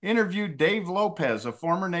 interviewed Dave Lopez, a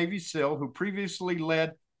former Navy SEAL who previously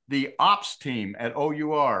led the ops team at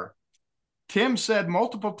OUR. Tim said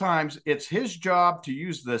multiple times it's his job to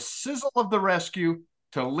use the sizzle of the rescue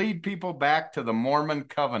to lead people back to the Mormon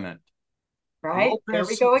covenant. Right, Lopez, there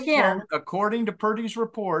we go again. According to Purdy's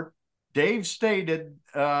report, Dave stated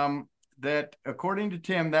that, according to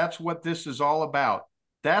Tim, that's what this is all about.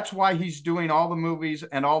 That's why he's doing all the movies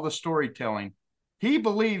and all the storytelling. He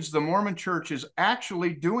believes the Mormon Church is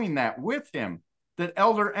actually doing that with him, that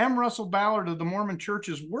Elder M. Russell Ballard of the Mormon Church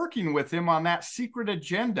is working with him on that secret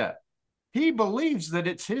agenda. He believes that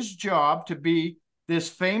it's his job to be this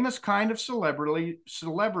famous kind of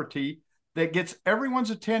celebrity that gets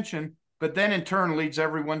everyone's attention, but then in turn leads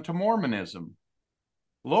everyone to Mormonism.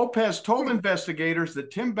 Lopez told investigators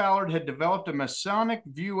that Tim Ballard had developed a Masonic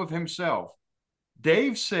view of himself.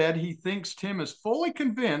 Dave said he thinks Tim is fully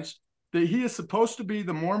convinced that he is supposed to be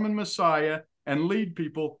the Mormon Messiah and lead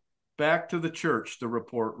people back to the church, the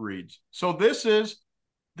report reads. So this is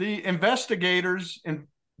the investigators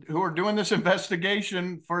who are doing this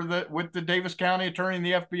investigation with the Davis County Attorney and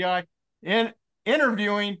the FBI in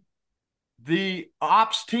interviewing the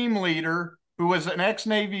ops team leader who was an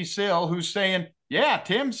ex-Navy SEAL who's saying, yeah,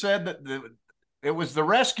 Tim said that it was the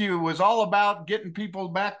rescue was all about getting people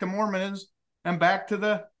back to Mormonism and back to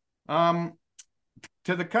the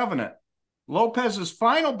covenant. Lopez's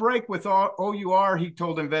final break with OUR, he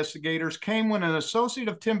told investigators, came when an associate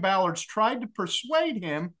of Tim Ballard's tried to persuade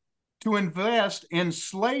him to invest in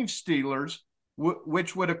slave stealers,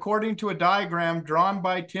 which would, according to a diagram drawn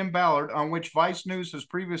by Tim Ballard, on which Vice News has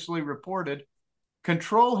previously reported,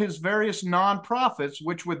 control his various nonprofits,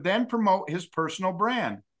 which would then promote his personal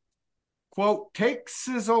brand. Quote, take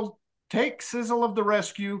sizzle of the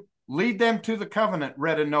rescue, lead them to the covenant,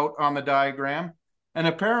 read a note on the diagram, an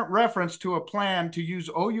apparent reference to a plan to use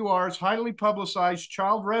OUR's highly publicized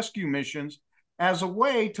child rescue missions as a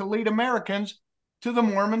way to lead Americans to the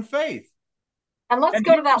Mormon faith. And let's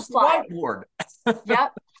go to that slide. Whiteboard.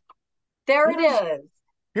 Yep. There it is.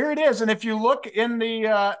 Here it is. And if you look in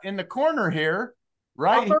the corner here,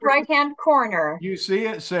 upper right-hand corner, you see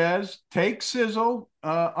it says, take sizzle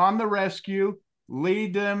on the rescue,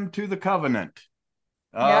 lead them to the covenant.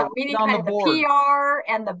 Yeah, Right meaning on kind the of the board.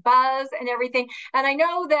 PR and the buzz and everything. And I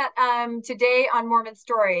know that today on Mormon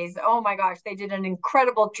Stories, oh my gosh, they did an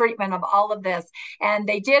incredible treatment of all of this. And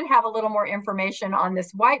they did have a little more information on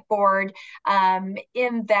this whiteboard,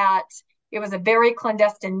 in that it was a very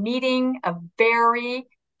clandestine meeting of very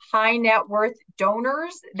high net worth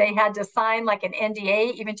donors. They had to sign like an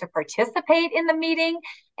NDA even to participate in the meeting.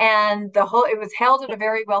 And it was held at a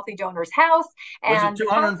very wealthy donor's house. Was it And the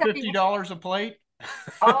concept $250 a plate?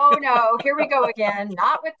 Oh no, here we go again.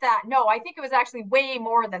 Not with that. No, I think it was actually way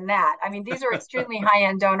more than that. I mean, these are extremely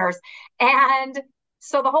high-end donors. And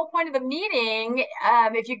so the whole point of the meeting,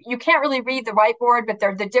 if you can't really read the whiteboard, but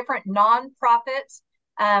they're the different nonprofit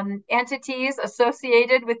entities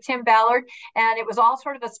associated with Tim Ballard. And it was all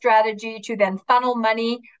sort of a strategy to then funnel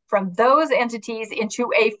money from those entities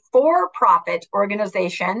into a for-profit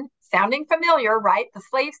organization, sounding familiar, right? The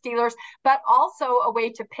slave stealers, but also a way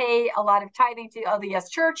to pay a lot of tithing to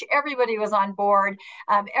LDS Church. Everybody was on board.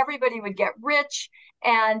 Everybody would get rich.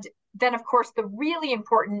 And then, of course, the really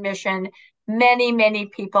important mission, many, many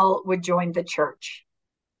people would join the church.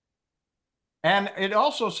 And it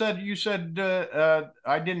also said, you said,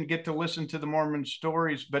 I didn't get to listen to the Mormon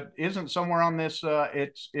Stories, but isn't somewhere on this,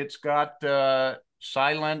 it's got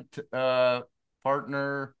silent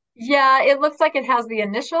partner. Yeah, it looks like it has the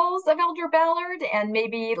initials of Elder Ballard, and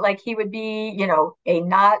maybe like he would be,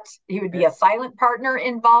 he would be a silent partner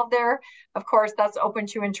involved there. Of course, that's open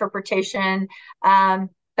to interpretation.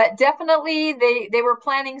 But definitely they were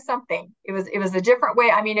planning something. It was a different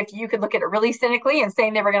way. I mean, if you could look at it really cynically and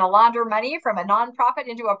saying they were going to launder money from a nonprofit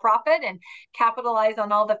into a profit and capitalize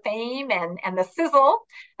on all the fame and the sizzle.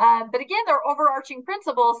 But again, their overarching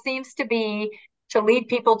principle seems to be to lead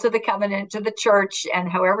people to the covenant, to the church,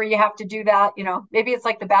 and however you have to do that, maybe it's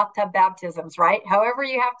like the bathtub baptisms, right? However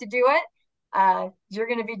you have to do it, you're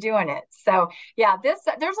going to be doing it. So yeah,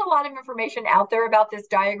 there's a lot of information out there about this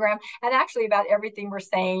diagram, and actually about everything we're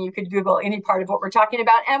saying. You could Google any part of what we're talking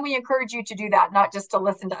about, and we encourage you to do that, not just to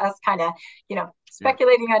listen to us kind of,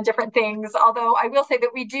 speculating on different things. Although I will say that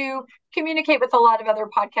we do communicate with a lot of other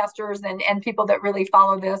podcasters and people that really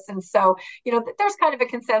follow this. And so, there's kind of a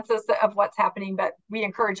consensus of what's happening, but we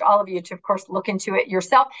encourage all of you to, of course, look into it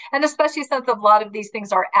yourself. And especially since a lot of these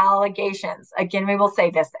things are allegations. Again, we will say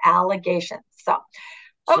this, allegations. So,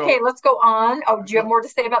 okay, let's go on. Oh, do you have more to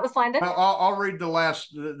say about this, Landon? I'll read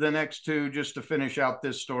the next two just to finish out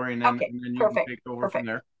this story, and then, okay, and then you perfect, can take over perfect. from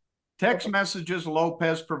there. Text messages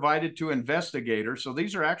Lopez provided to investigators. So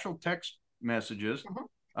these are actual text messages.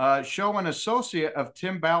 Show an associate of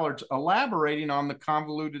Tim Ballard's elaborating on the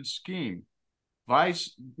convoluted scheme.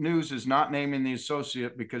 Vice News is not naming the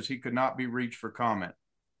associate because he could not be reached for comment.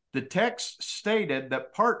 The text stated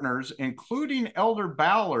that partners, including Elder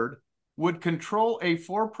Ballard, would control a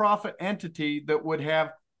for-profit entity that would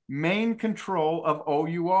have main control of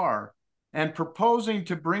OUR, and proposing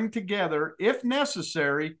to bring together, if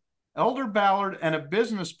necessary, Elder Ballard and a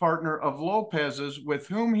business partner of Lopez's with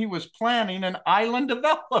whom he was planning an island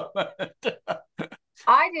development.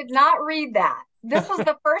 I did not read that. This was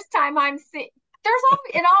the first time I'm seeing.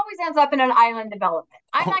 It always ends up in an island development.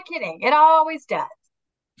 I'm not kidding. It always does.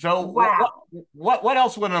 So wow. What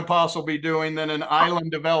else would an apostle be doing than an island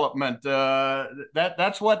development?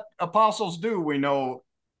 That's what apostles do. We know.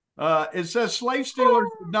 It says slave stealers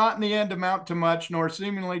did not in the end amount to much, nor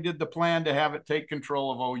seemingly did the plan to have it take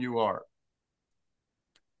control of OUR.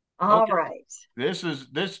 All right.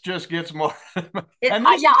 This just gets more. And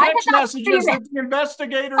these text messages that the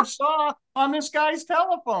investigators saw on this guy's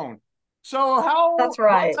telephone. So that's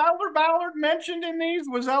right. Was Elder Ballard mentioned in these?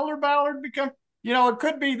 Was Elder Ballard become? It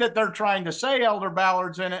could be that they're trying to say Elder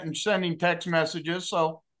Ballard's in it and sending text messages.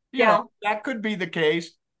 So that could be the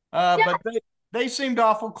case. But they seemed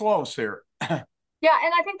awful close here. Yeah,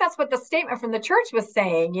 and I think that's what the statement from the church was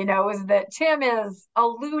saying, is that Tim is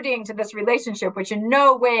alluding to this relationship, which in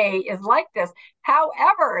no way is like this.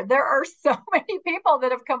 However, there are so many people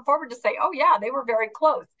that have come forward to say, oh, yeah, they were very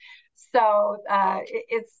close. So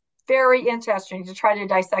it's very interesting to try to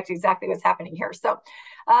dissect exactly what's happening here. So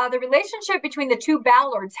the relationship between the two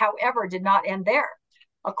Ballards, however, did not end there.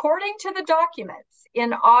 According to the documents,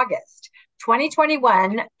 in August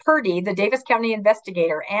 2021, Purdy, the Davis County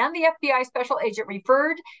investigator, and the FBI special agent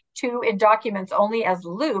referred to in documents only as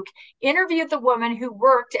Luke, interviewed the woman who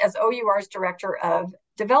worked as OUR's director of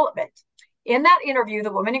development. In that interview,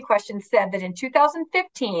 the woman in question said that in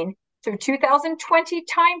 2015 through 2020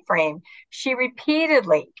 timeframe, she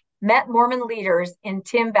repeatedly met Mormon leaders in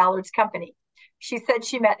Tim Ballard's company. She said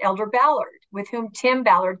she met Elder Ballard, with whom Tim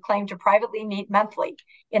Ballard claimed to privately meet monthly,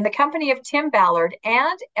 in the company of Tim Ballard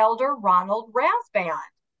and Elder Ronald Rasband.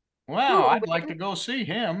 Wow, who I'd like to within go see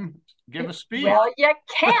him give a speech. well, you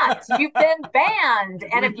can't. You've been banned.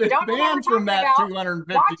 And if We've you been don't know what we're banned from talking that about,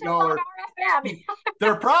 watch us on $250. RFM.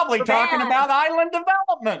 They're probably We're talking banned. about island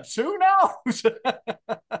developments. Who knows?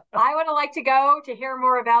 I would like to go to hear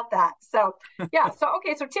more about that. So, yeah. So,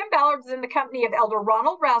 okay. So, Tim Ballard is in the company of Elder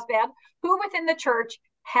Ronald Rasband, who within the church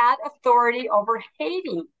had authority over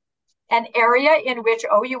Haiti, an area in which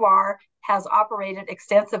OUR has operated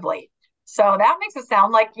extensively. So that makes it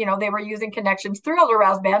sound like, they were using connections through Elder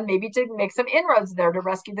Rasband, maybe to make some inroads there to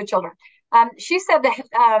rescue the children. She said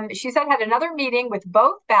had another meeting with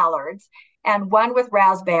both Ballards and one with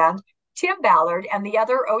Rasband, Tim Ballard, and the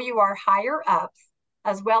other OUR higher ups,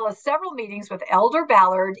 as well as several meetings with Elder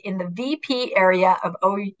Ballard in the VP area of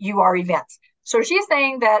OUR events. So she's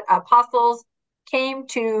saying that apostles came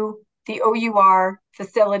to the OUR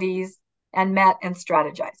facilities and met and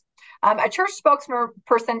strategized. A church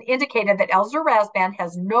spokesperson indicated that Elder Rasband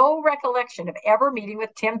has no recollection of ever meeting with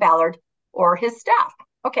Tim Ballard or his staff.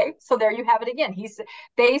 Okay, so there you have it again.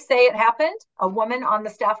 They say it happened. A woman on the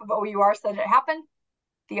staff of OUR said it happened.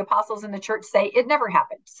 The apostles in the church say it never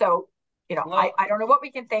happened. So, Well, I don't know what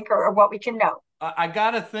we can think or what we can know. I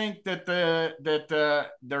got to think that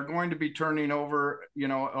they're going to be turning over,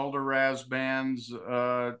 Elder Rasband's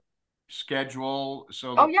schedule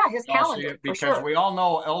so Oh that yeah, his we all see calendar it, for because sure. we all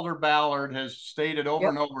know Elder Ballard has stated over Yep.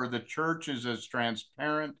 and over the church is as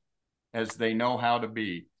transparent as they know how to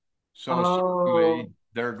be. So Oh, certainly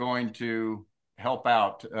they're going to help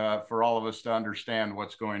out for all of us to understand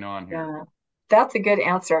what's going on here. yeah. That's a good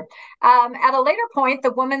answer. At a later point,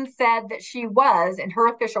 the woman said that she was, in her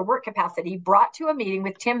official work capacity, brought to a meeting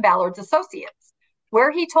with Tim Ballard's associates,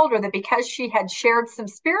 where he told her that because she had shared some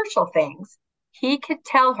spiritual things, he could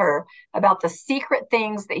tell her about the secret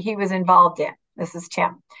things that he was involved in. This is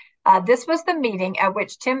Tim. This was the meeting at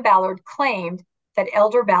which Tim Ballard claimed that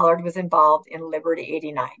Elder Ballard was involved in Liberty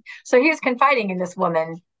 89. So he was confiding in this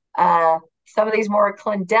woman some of these more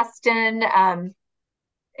clandestine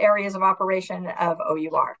areas of operation of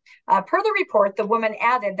OUR. Per the report, the woman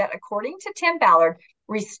added that according to Tim Ballard,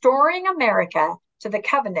 restoring America to the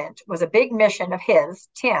covenant was a big mission of his,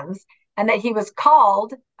 Tim's, and that he was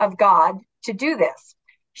called of God to do this.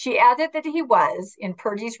 She added that he was, in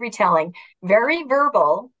Purdy's retelling, very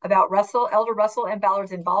verbal about Elder Russell and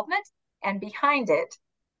Ballard's involvement and behind it,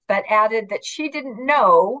 but added that she didn't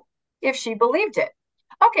know if she believed it.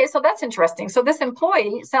 Okay, so that's interesting. So this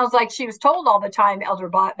employee sounds like she was told all the time Elder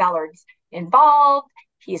Ballard's involved,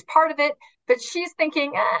 he's part of it, but she's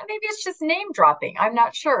thinking maybe it's just name dropping. I'm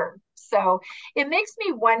not sure. So it makes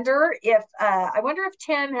me wonder if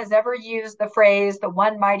Tim has ever used the phrase "the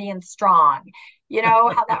one mighty and strong." You know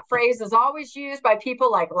how that phrase is always used by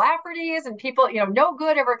people like Lafferty's and people. No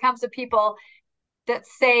good ever comes to people that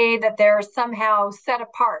say that they're somehow set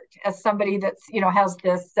apart as somebody that's has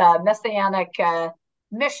this messianic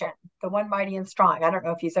mission, the one mighty and strong. I don't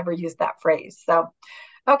know if he's ever used that phrase. So,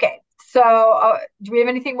 okay. So, do we have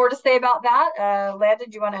anything more to say about that? Landon,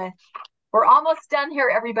 do you want to? We're almost done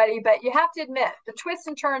here, everybody, but you have to admit the twists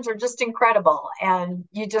and turns are just incredible, and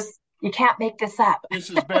you can't make this up. This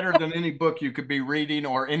is better than any book you could be reading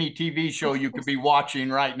or any TV show you could be watching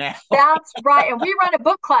right now. That's right. And we run a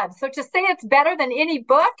book club. So to say it's better than any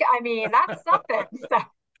book, I mean, that's something. So,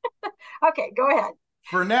 okay, go ahead.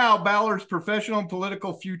 For now, Ballard's professional and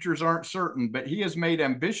political futures aren't certain, but he has made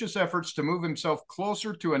ambitious efforts to move himself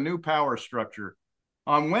closer to a new power structure.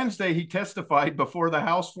 On Wednesday, he testified before the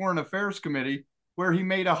House Foreign Affairs Committee, where he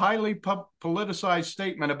made a highly politicized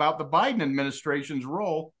statement about the Biden administration's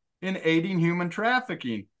role in aiding human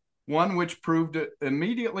trafficking, one which proved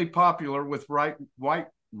immediately popular with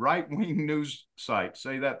right-wing news sites.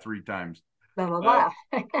 Say that 3 times. Blah, blah, blah.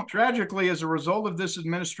 Tragically, as a result of this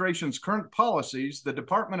administration's current policies, the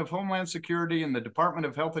Department of Homeland Security and the Department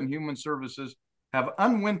of Health and Human Services have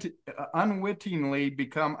unwittingly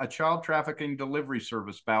become a child trafficking delivery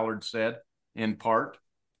service, Ballard said, in part.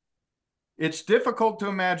 It's difficult to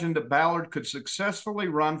imagine that Ballard could successfully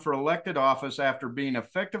run for elected office after being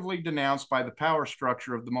effectively denounced by the power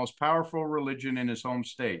structure of the most powerful religion in his home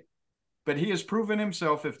state. But he has proven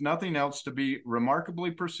himself, if nothing else, to be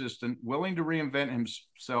remarkably persistent, willing to reinvent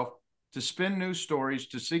himself, to spin new stories,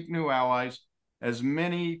 to seek new allies as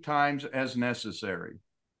many times as necessary.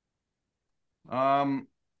 Why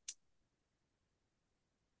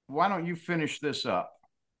don't you finish this up?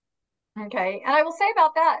 Okay. And I will say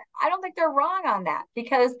about that, I don't think they're wrong on that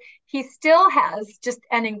because he still has just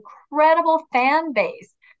an incredible fan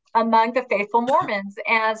base among the faithful Mormons,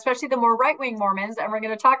 and especially the more right-wing Mormons. And we're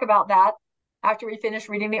going to talk about that after we finish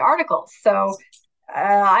reading the articles. So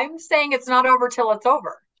I'm saying it's not over till it's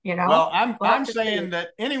over. you know? Well, I'm We'll have I'm to see. saying that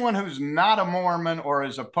anyone who's not a Mormon or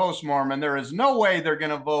is a post-Mormon, there is no way they're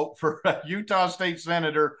going to vote for a Utah State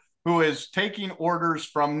senator who is taking orders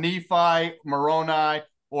from Nephi, Moroni,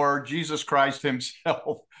 or Jesus Christ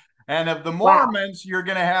himself. And of the Wow. Mormons, you're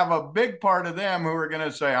going to have a big part of them who are going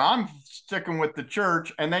to say, I'm sticking with the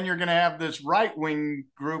church. And then you're going to have this right-wing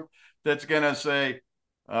group that's going to say,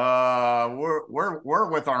 we're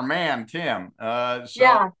with our man, Tim.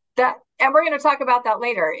 Yeah, that, and we're going to talk about that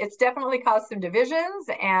later. It's definitely caused some divisions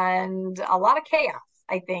and a lot of chaos,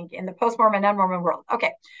 I think, in the post-Mormon and Mormon world.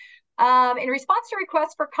 Okay. In response to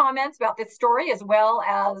requests for comments about this story, as well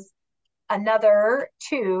as another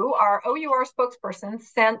two, our OUR spokesperson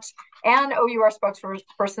sent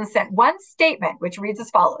one statement, which reads as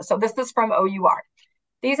follows. So this is from OUR.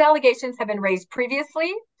 These allegations have been raised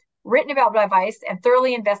previously, written about by Vice, and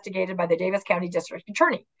thoroughly investigated by the Davis County District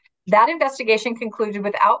Attorney. That investigation concluded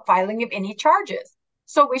without filing of any charges.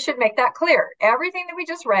 So we should make that clear. Everything that we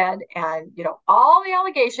just read and, all the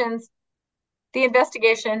allegations, the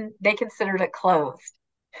investigation, they considered it closed.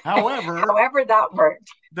 However that worked.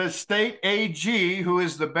 The state AG, who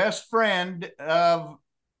is the best friend of,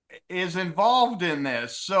 is involved in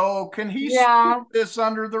this. So can he sweep this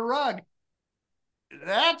under the rug?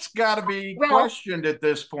 That's got to be questioned at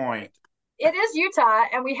this point. It is Utah,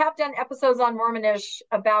 and we have done episodes on Mormonish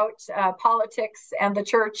about politics and the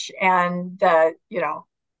church and the,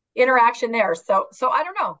 interaction there. So I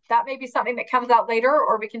don't know. That may be something that comes out later,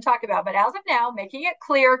 or we can talk about. But as of now, making it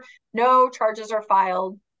clear, no charges are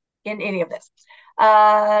filed in any of this.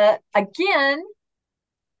 Again,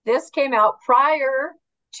 this came out prior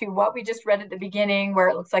to what we just read at the beginning, where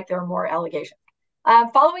it looks like there are more allegations.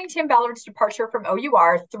 Following Tim Ballard's departure from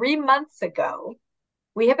OUR 3 months ago,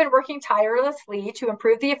 we have been working tirelessly to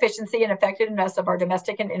improve the efficiency and effectiveness of our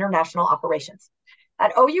domestic and international operations.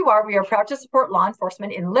 At OUR, we are proud to support law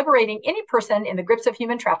enforcement in liberating any person in the grips of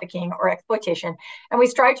human trafficking or exploitation, and we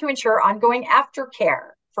strive to ensure ongoing aftercare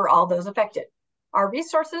for all those affected. Our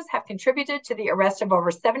resources have contributed to the arrest of over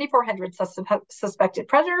 7,400 suspected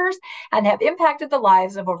predators and have impacted the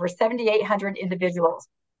lives of over 7,800 individuals.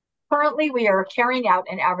 Currently, we are carrying out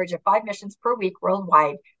an average of 5 missions per week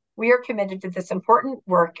worldwide. We are committed to this important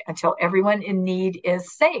work until everyone in need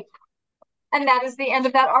is safe. And that is the end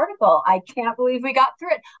of that article. I can't believe we got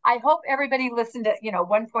through it. I hope everybody listened to,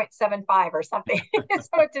 1.75 or something,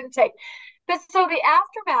 so it didn't take. But so the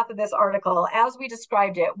aftermath of this article, as we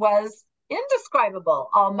described it, was indescribable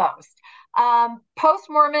almost.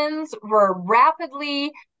 Post-Mormons were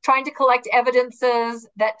rapidly trying to collect evidences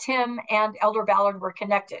that Tim and Elder Ballard were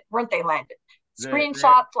connected, weren't they, Landon?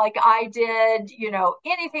 Screenshots like I did,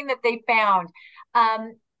 anything that they found.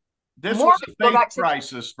 This was a faith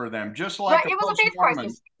crisis for them, just like it was a faith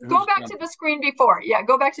crisis. Go back to the screen before. Yeah,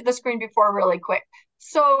 go back to the screen before really quick.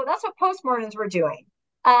 So that's what post-Mormons were doing.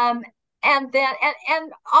 And then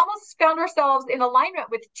almost found ourselves in alignment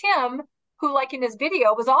with Tim, who, like in his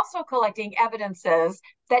video, was also collecting evidences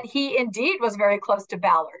that he indeed was very close to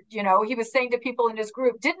Ballard. He was saying to people in his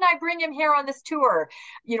group, didn't I bring him here on this tour?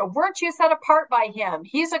 Weren't you set apart by him?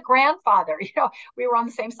 He's a grandfather. We were on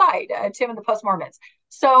the same side, Tim and the post-Mormons.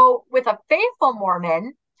 So with a faithful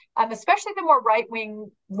Mormon, especially the more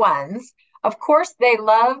right-wing ones, of course, they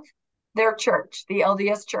love their church, the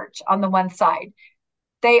LDS church, on the one side.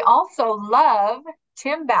 They also love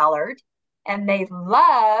Tim Ballard, and they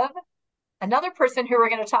love another person who we're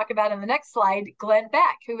going to talk about in the next slide, Glenn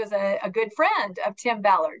Beck, who is a good friend of Tim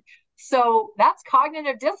Ballard. So that's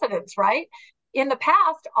cognitive dissonance, right? In the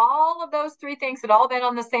past, all of those 3 things had all been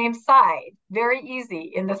on the same side, very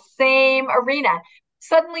easy, in the same arena.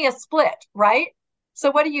 Suddenly a split, right? So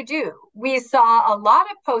what do? We saw a lot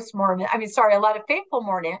of a lot of faithful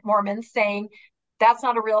Mormons saying, that's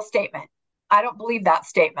not a real statement. I don't believe that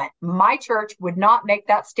statement. My church would not make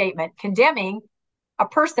that statement condemning a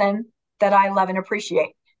person that I love and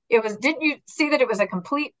appreciate. Didn't you see that it was a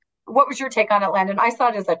complete, what was your take on it, Landon? I saw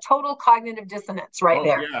it as a total cognitive dissonance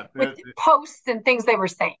there. Yeah. With posts and things they were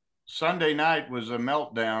saying. Sunday night was a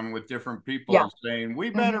meltdown with different people saying, we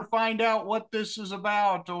better find out what this is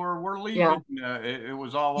about, or we're leaving. It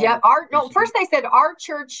was all over. First they said our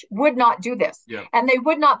church would not do this, and they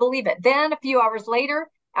would not believe it. Then a few hours later,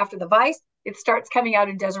 after the Vice, it starts coming out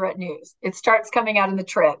in Deseret News. It starts coming out in the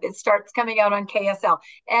Trib. It starts coming out on KSL,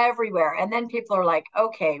 everywhere. And then people are like,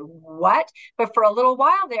 okay, what? But for a little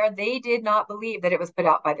while there, they did not believe that it was put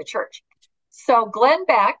out by the church. So Glenn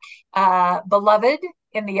Beck, beloved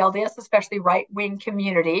in the LDS, especially right-wing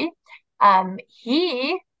community,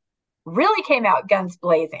 he really came out guns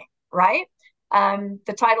blazing, right?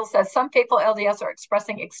 The title says, some faithful LDS are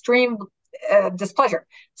expressing extreme displeasure.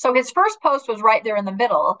 So his first post was right there in the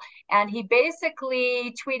middle, and he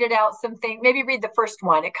basically tweeted out something. Maybe read the first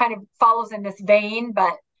one. It kind of follows in this vein,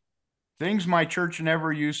 but things my church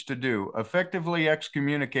never used to do: effectively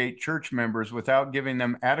excommunicate church members without giving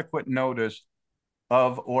them adequate notice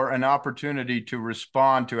of or an opportunity to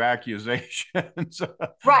respond to accusations.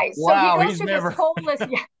 right. So he Wow, goes he's through this never. whole list.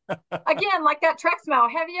 Yeah, again, like that Trexmo.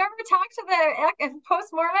 Have you ever talked to the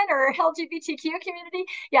post-Mormon or LGBTQ community?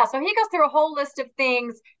 Yeah, so he goes through a whole list of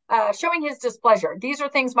things showing his displeasure. These are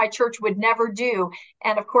things my church would never do.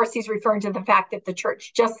 And of course, he's referring to the fact that the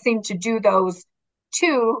church just seemed to do those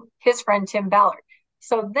to his friend Tim Ballard.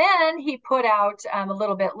 So then he put out a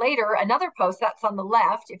little bit later another post that's on the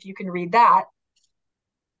left, if you can read that.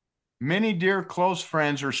 Many dear close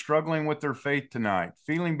friends are struggling with their faith tonight,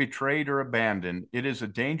 feeling betrayed or abandoned. It is a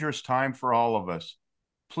dangerous time for all of us.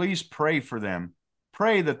 Please pray for them.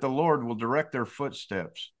 Pray that the Lord will direct their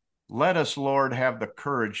footsteps. Let us, Lord, have the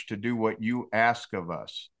courage to do what you ask of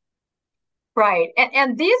us. Right.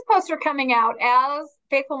 And these posts are coming out as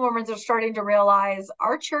faithful Mormons are starting to realize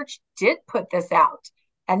our church did put this out.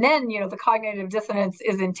 And then, the cognitive dissonance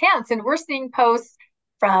is intense. And we're seeing posts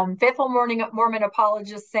from faithful Mormon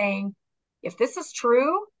apologists saying, if this is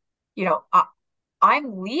true,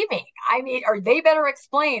 I'm leaving. I mean, or they better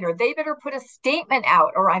explain, or they better put a statement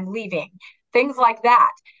out, or I'm leaving. Things like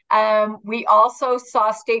that. We also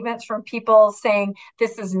saw statements from people saying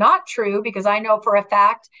this is not true, because I know for a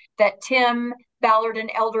fact that Tim Ballard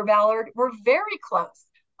and Elder Ballard were very close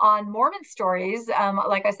on Mormon stories.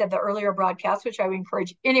 Like I said, the earlier broadcast, which I would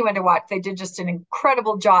encourage anyone to watch, they did just an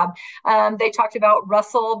incredible job. They talked about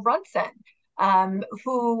Russell Brunson,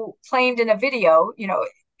 who claimed in a video,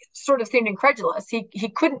 sort of seemed incredulous. He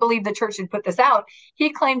couldn't believe the church had put this out. He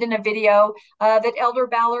claimed in a video that Elder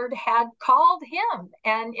Ballard had called him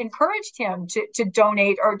and encouraged him to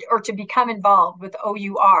donate or to become involved with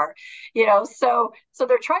OUR. So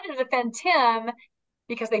they're trying to defend Tim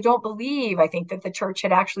because they don't believe, I think, that the church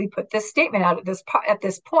had actually put this statement out at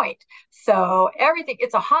this point. So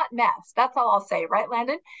it's a hot mess. That's all I'll say, right,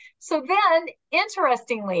 Landon? So then,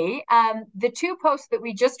 interestingly, the two posts that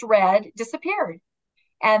we just read disappeared.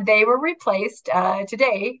 And they were replaced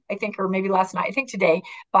today, I think, or maybe last night, I think today,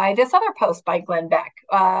 by this other post by Glenn Beck,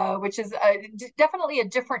 which is definitely a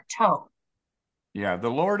different tone. Yeah, the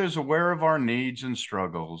Lord is aware of our needs and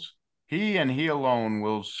struggles. He and He alone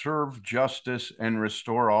will serve justice and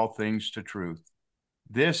restore all things to truth.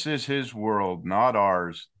 This is His world, not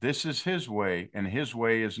ours. This is His way, and His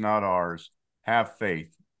way is not ours. Have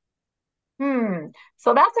faith.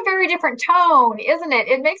 So that's a very different tone, isn't it?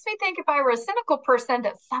 It makes me think if I were a cynical person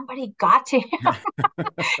that somebody got to him. Isn't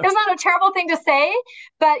that a terrible thing to say?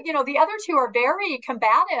 But, the other two are very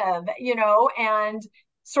combative, and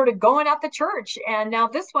sort of going at the church. And now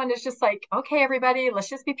this one is just like, okay, everybody, let's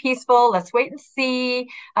just be peaceful. Let's wait and see.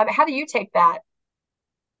 How do you take that?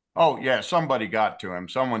 Oh, yeah, somebody got to him.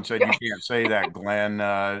 Someone said, you can't say that, Glenn.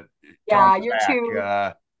 Tone Yeah, it you're back. too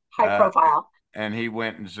high profile. And he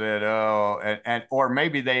went and said, oh, or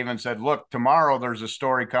maybe they even said, look, tomorrow there's a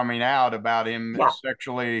story coming out about him Yeah,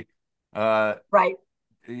 sexually, right,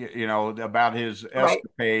 about his right.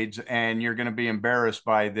 escapades, and you're going to be embarrassed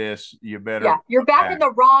by this. You better Yeah, you're backing back.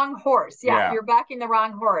 the wrong horse. Yeah, Yeah. you're backing the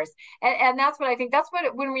wrong horse. And that's what I think. That's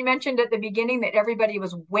when we mentioned at the beginning that everybody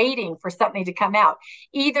was waiting for something to come out.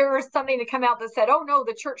 Either something to come out that said, oh, no,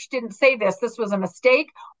 the church didn't say this. This was a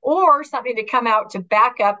mistake. Or something to come out to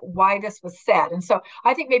back up why this was said. And so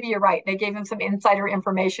I think maybe you're right. They gave him some insider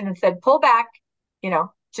information and said, pull back,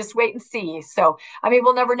 just wait and see. So, I mean,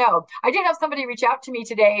 we'll never know. I did have somebody reach out to me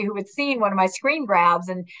today who had seen one of my screen grabs,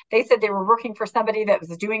 and they said they were working for somebody that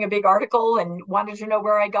was doing a big article and wanted to know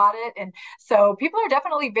where I got it. And so people are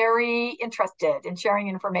definitely very interested in sharing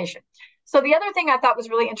information. So the other thing I thought was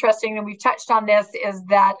really interesting, and we've touched on this, is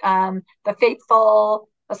that the faithful,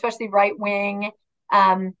 especially right wing,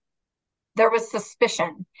 there was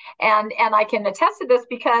suspicion, and I can attest to this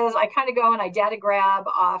because I kind of go and I data grab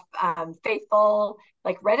off faithful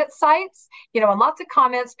like Reddit sites, and lots of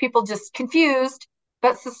comments, people just confused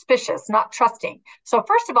but suspicious, not trusting. So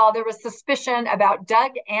first of all, there was suspicion about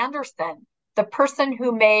Doug Anderson, the person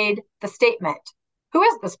who made the statement. Who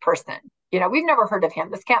is this person? We've never heard of him.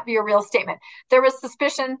 This can't be a real statement. There was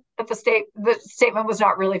suspicion that the statement was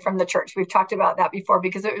not really from the church. We've talked about that before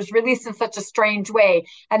because it was released in such a strange way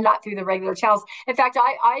and not through the regular channels. In fact,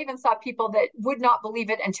 I even saw people that would not believe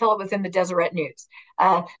it until it was in the Deseret News.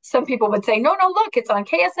 Some people would say, no, look, it's on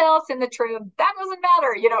KSL, it's in the Trib. That doesn't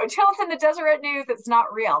matter. Until it's in the Deseret News, it's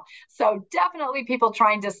not real. So definitely people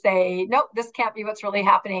trying to say, nope, this can't be what's really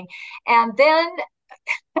happening. And then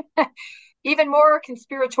even more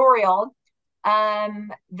conspiratorial,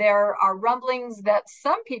 There are rumblings that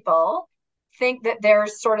some people think that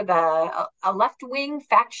there's sort of a left-wing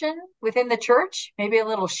faction within the church, maybe a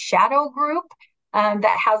little shadow group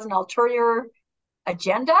that has an ulterior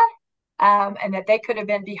agenda, and that they could have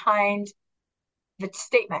been behind the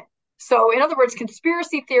statement. So, in other words,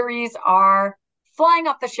 conspiracy theories are flying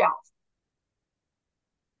off the shelf.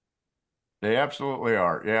 They absolutely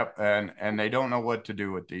are. Yep. And they don't know what to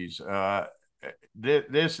do with these.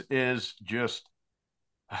 This is just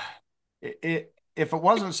if it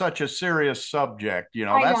wasn't such a serious subject,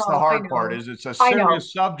 I that's the know, I hard part, know, is it's a I know,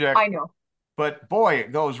 serious subject, I know. but boy,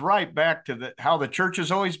 it goes right back to how the church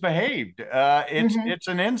has always behaved. It's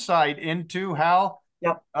an insight into how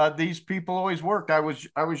Yep. these people always worked. I was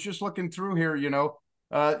just looking through here,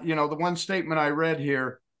 the one statement I read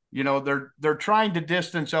here, they're trying to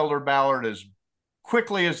distance Elder Ballard as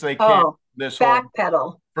quickly as they can Oh, this whole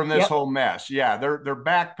backpedal. from this Yep. whole mess. Yeah, they're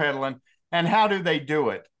backpedaling. And how do they do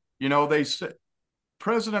it? They say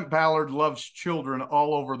President Ballard loves children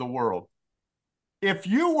all over the world. If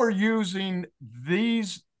you were using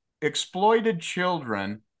these exploited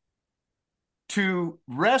children to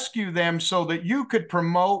rescue them so that you could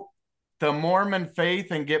promote the Mormon faith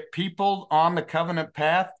and get people on the covenant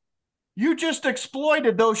path, you just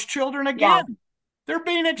exploited those children Yeah. again. They're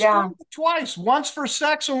being Yeah. exploited twice, once for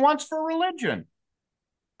sex and once for religion.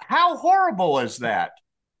 How horrible is that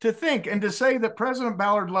to think and to say that President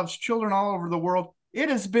Ballard loves children all over the world? It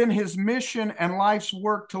has been his mission and life's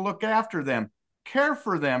work to look after them, care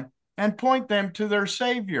for them, and point them to their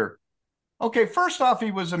Savior. Okay, first off, he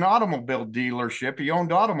was an automobile dealership. He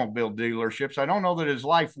owned automobile dealerships. I don't know that his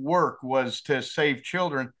life work was to save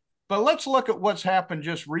children, but let's look at what's happened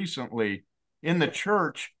just recently in the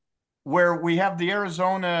church, where we have the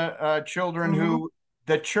Arizona children who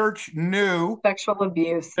the church knew Sexual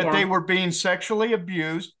abuse. that Yeah. they were being sexually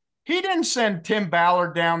abused. He didn't send Tim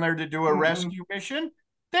Ballard down there to do a rescue mission.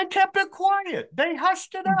 They kept it quiet. They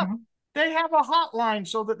hushed it up. They have a hotline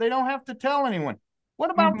so that they don't have to tell anyone.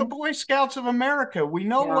 What about the Boy Scouts of America? We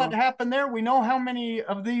know what happened there. We know how many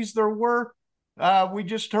of these there were. We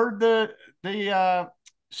just heard the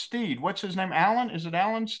Steed. What's his name? Alan? Is it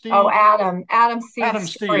Alan Steed? Oh, Adam Seed's Adam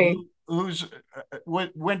Steed, story. who's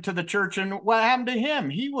went to the church, and what happened to him?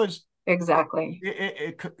 He was Exactly.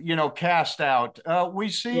 cast out. We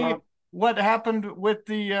see what happened with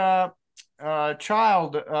the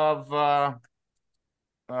child of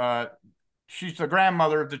she's the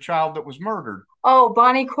grandmother of the child that was murdered. Oh,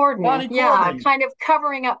 Bonnie Corden. Bonnie Yeah, Corden. kind of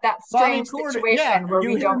covering up that Bonnie strange Corden. situation Yeah, where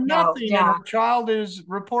you we hear don't know. nothing, and Yeah, her child is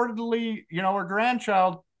reportedly, her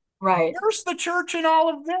grandchild. right. Where's the church in all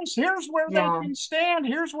of this? Here's where they Yeah, can stand.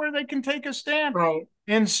 Here's where they can take a stand. right.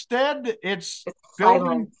 Instead, it's building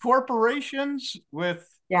Silence. corporations with,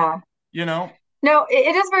 Yeah. you know, No,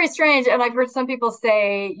 it is very strange. And I've heard some people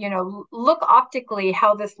say, look optically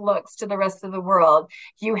how this looks to the rest of the world.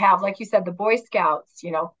 You have, like you said, the Boy Scouts,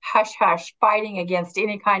 hush hush, fighting against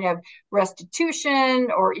any kind of restitution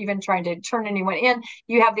or even trying to turn anyone in.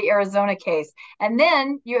 You have the Arizona case. And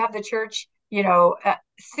then you have the church,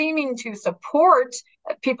 seeming to support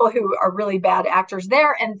people who are really bad actors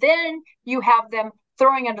there. And then you have them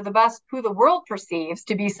throwing under the bus who the world perceives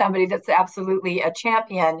to be somebody that's absolutely a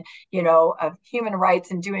champion, of human rights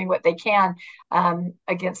and doing what they can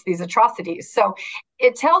against these atrocities. So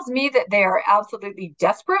it tells me that they are absolutely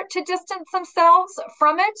desperate to distance themselves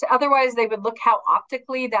from it. Otherwise, they would look how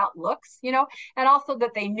optically that looks, and also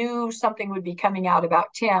that they knew something would be coming out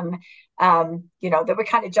about Tim, that would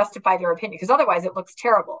kind of justify their opinion, because otherwise it looks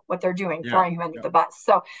terrible what they're doing, throwing him under the bus.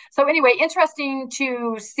 So anyway, interesting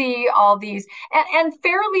to see all these and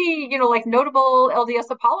fairly, like notable LDS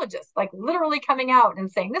apologists, like literally coming out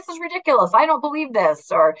and saying, this is ridiculous. I don't believe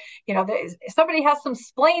this. Or, somebody has some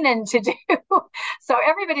splaining to do. So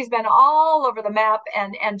everybody's been all over the map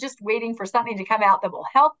and just waiting for something to come out that will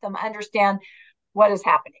help them understand what is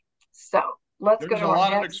happening. So let's go there's to a our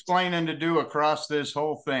lot of next. explaining to do across this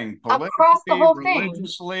whole thing. Across the whole thing.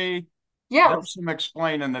 Religiously, Yes. there's some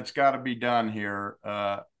explaining that's got to be done here.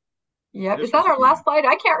 Yeah, is that our last slide?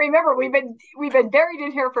 I can't remember. We've been buried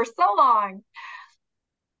in here for so long.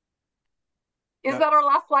 Is that our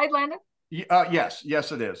last slide, Landon? Yes,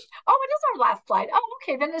 it is. Oh, it is our last slide. Oh,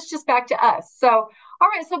 okay, then it's just back to us. So, all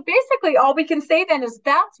right, so basically all we can say then is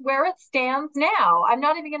that's where it stands now. I'm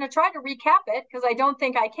not even going to try to recap it because I don't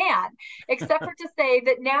think I can, except for to say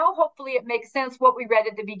that now hopefully it makes sense what we read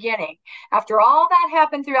at the beginning. After all that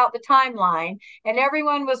happened throughout the timeline and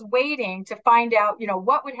everyone was waiting to find out,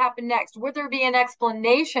 what would happen next? Would there be an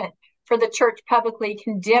explanation for the church publicly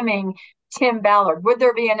condemning Tim Ballard? Would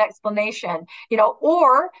there be an explanation,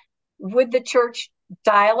 or would the church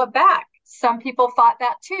dial it back, Some people thought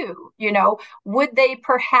that too. Would they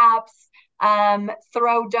perhaps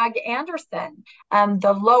throw Doug Anderson,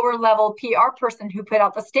 the lower level PR person who put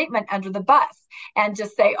out the statement, under the bus and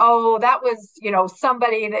just say, oh, that was,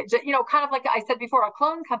 somebody that, kind of like I said before, a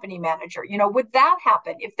clone company manager? Would that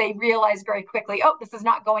happen if they realize very quickly, oh, this is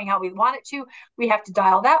not going how we want it to? We have to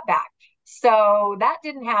dial that back. So that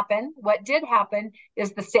didn't happen. What did happen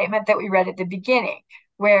is the statement that we read at the beginning,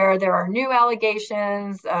 where there are new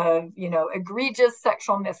allegations of, egregious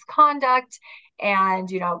sexual misconduct. And,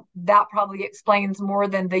 that probably explains more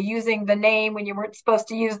than the using the name when you weren't supposed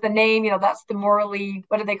to use the name. That's the morally,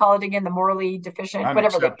 what do they call it again? The morally deficient,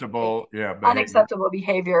 unacceptable, behavior. Unacceptable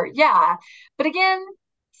behavior. Yeah. But again,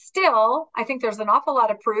 still, I think there's an awful lot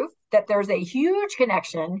of proof that there's a huge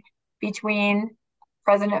connection between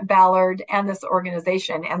President Ballard and this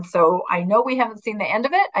organization. And so I know we haven't seen the end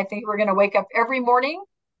of it. I think we're going to wake up every morning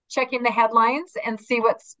checking the headlines and see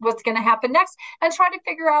what's going to happen next, and try to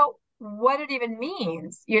figure out what it even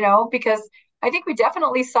means, because I think we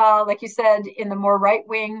definitely saw, like you said, in the more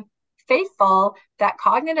right-wing faithful, that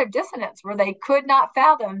cognitive dissonance where they could not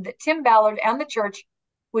fathom that Tim Ballard and the church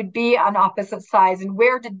would be on opposite sides. And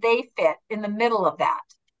where did they fit in the middle of that?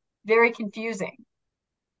 Very confusing.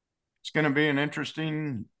 It's going to be an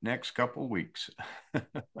interesting next couple of weeks.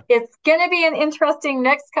 It's going to be an interesting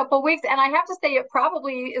next couple of weeks. And I have to say, it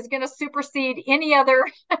probably is going to supersede any other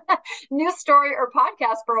news story or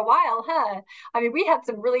podcast for a while, huh? I mean, we had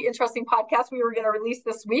some really interesting podcasts we were going to release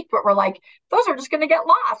this week, but we're like, those are just going to get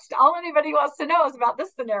lost. All anybody wants to know is about this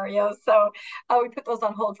scenario. So we put those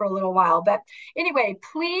on hold for a little while. But anyway,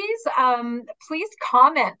 please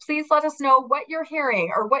comment. Please let us know what you're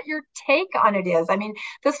hearing or what your take on it is. I mean,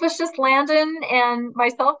 this was just Landon and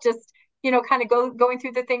myself just kind of going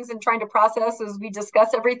through the things and trying to process as we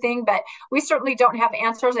discuss everything, but we certainly don't have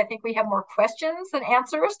answers. I think we have more questions than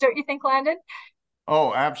answers. Don't you think, Landon?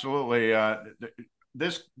 Oh, absolutely.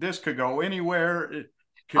 This could go anywhere. It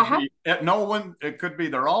could be no one. It could be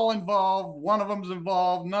they're all involved. One of them's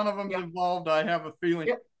involved. None of them's involved. I have a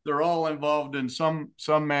feeling they're all involved in some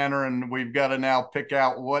manner, and we've got to now pick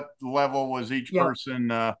out what level was each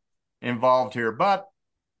person involved here. But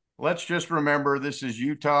let's just remember, this is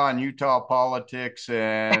Utah and Utah politics,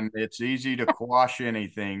 and it's easy to quash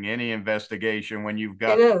anything, any investigation, when you've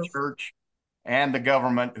got the church and the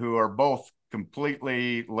government, who are both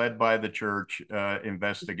completely led by the church,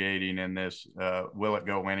 investigating in this. Will it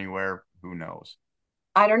go anywhere? Who knows?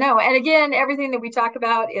 I don't know. And again, everything that we talk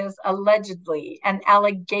about is allegedly an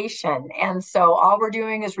allegation. And so all we're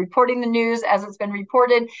doing is reporting the news as it's been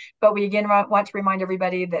reported. But we again want to remind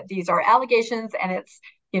everybody that these are allegations, and it's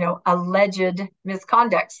alleged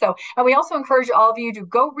misconduct. So, and we also encourage all of you to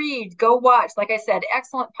go read, go watch. Like I said,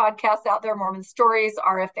 excellent podcasts out there, Mormon Stories,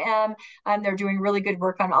 RFM. They're doing really good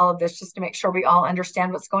work on all of this just to make sure we all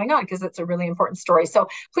understand what's going on, because it's a really important story. So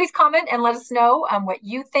please comment and let us know what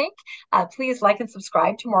you think. Please like and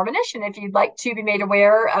subscribe to Mormonish. And if you'd like to be made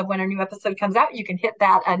aware of when a new episode comes out, you can hit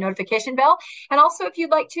that notification bell. And also, if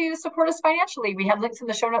you'd like to support us financially, we have links in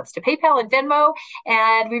the show notes to PayPal and Venmo.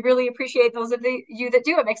 And we really appreciate those of you that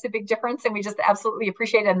do. It makes a big difference, and we just absolutely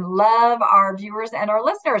appreciate and love our viewers and our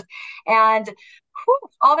listeners. And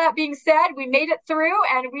all that being said, we made it through,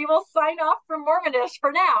 and we will sign off from Mormonish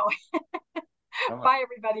for now. Bye,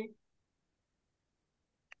 everybody.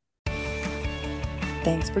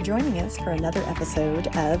 Thanks for joining us for another episode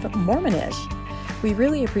of Mormonish. We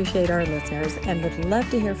really appreciate our listeners and would love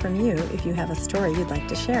to hear from you if you have a story you'd like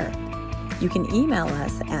to share. You can email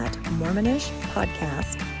us at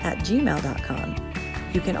mormonishpodcast@gmail.com.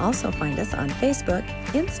 You can also find us on Facebook,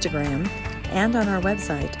 Instagram, and on our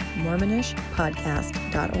website,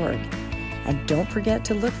 mormonishpodcast.org. And don't forget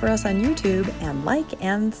to look for us on YouTube and like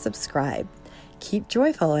and subscribe. Keep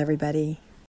joyful, everybody.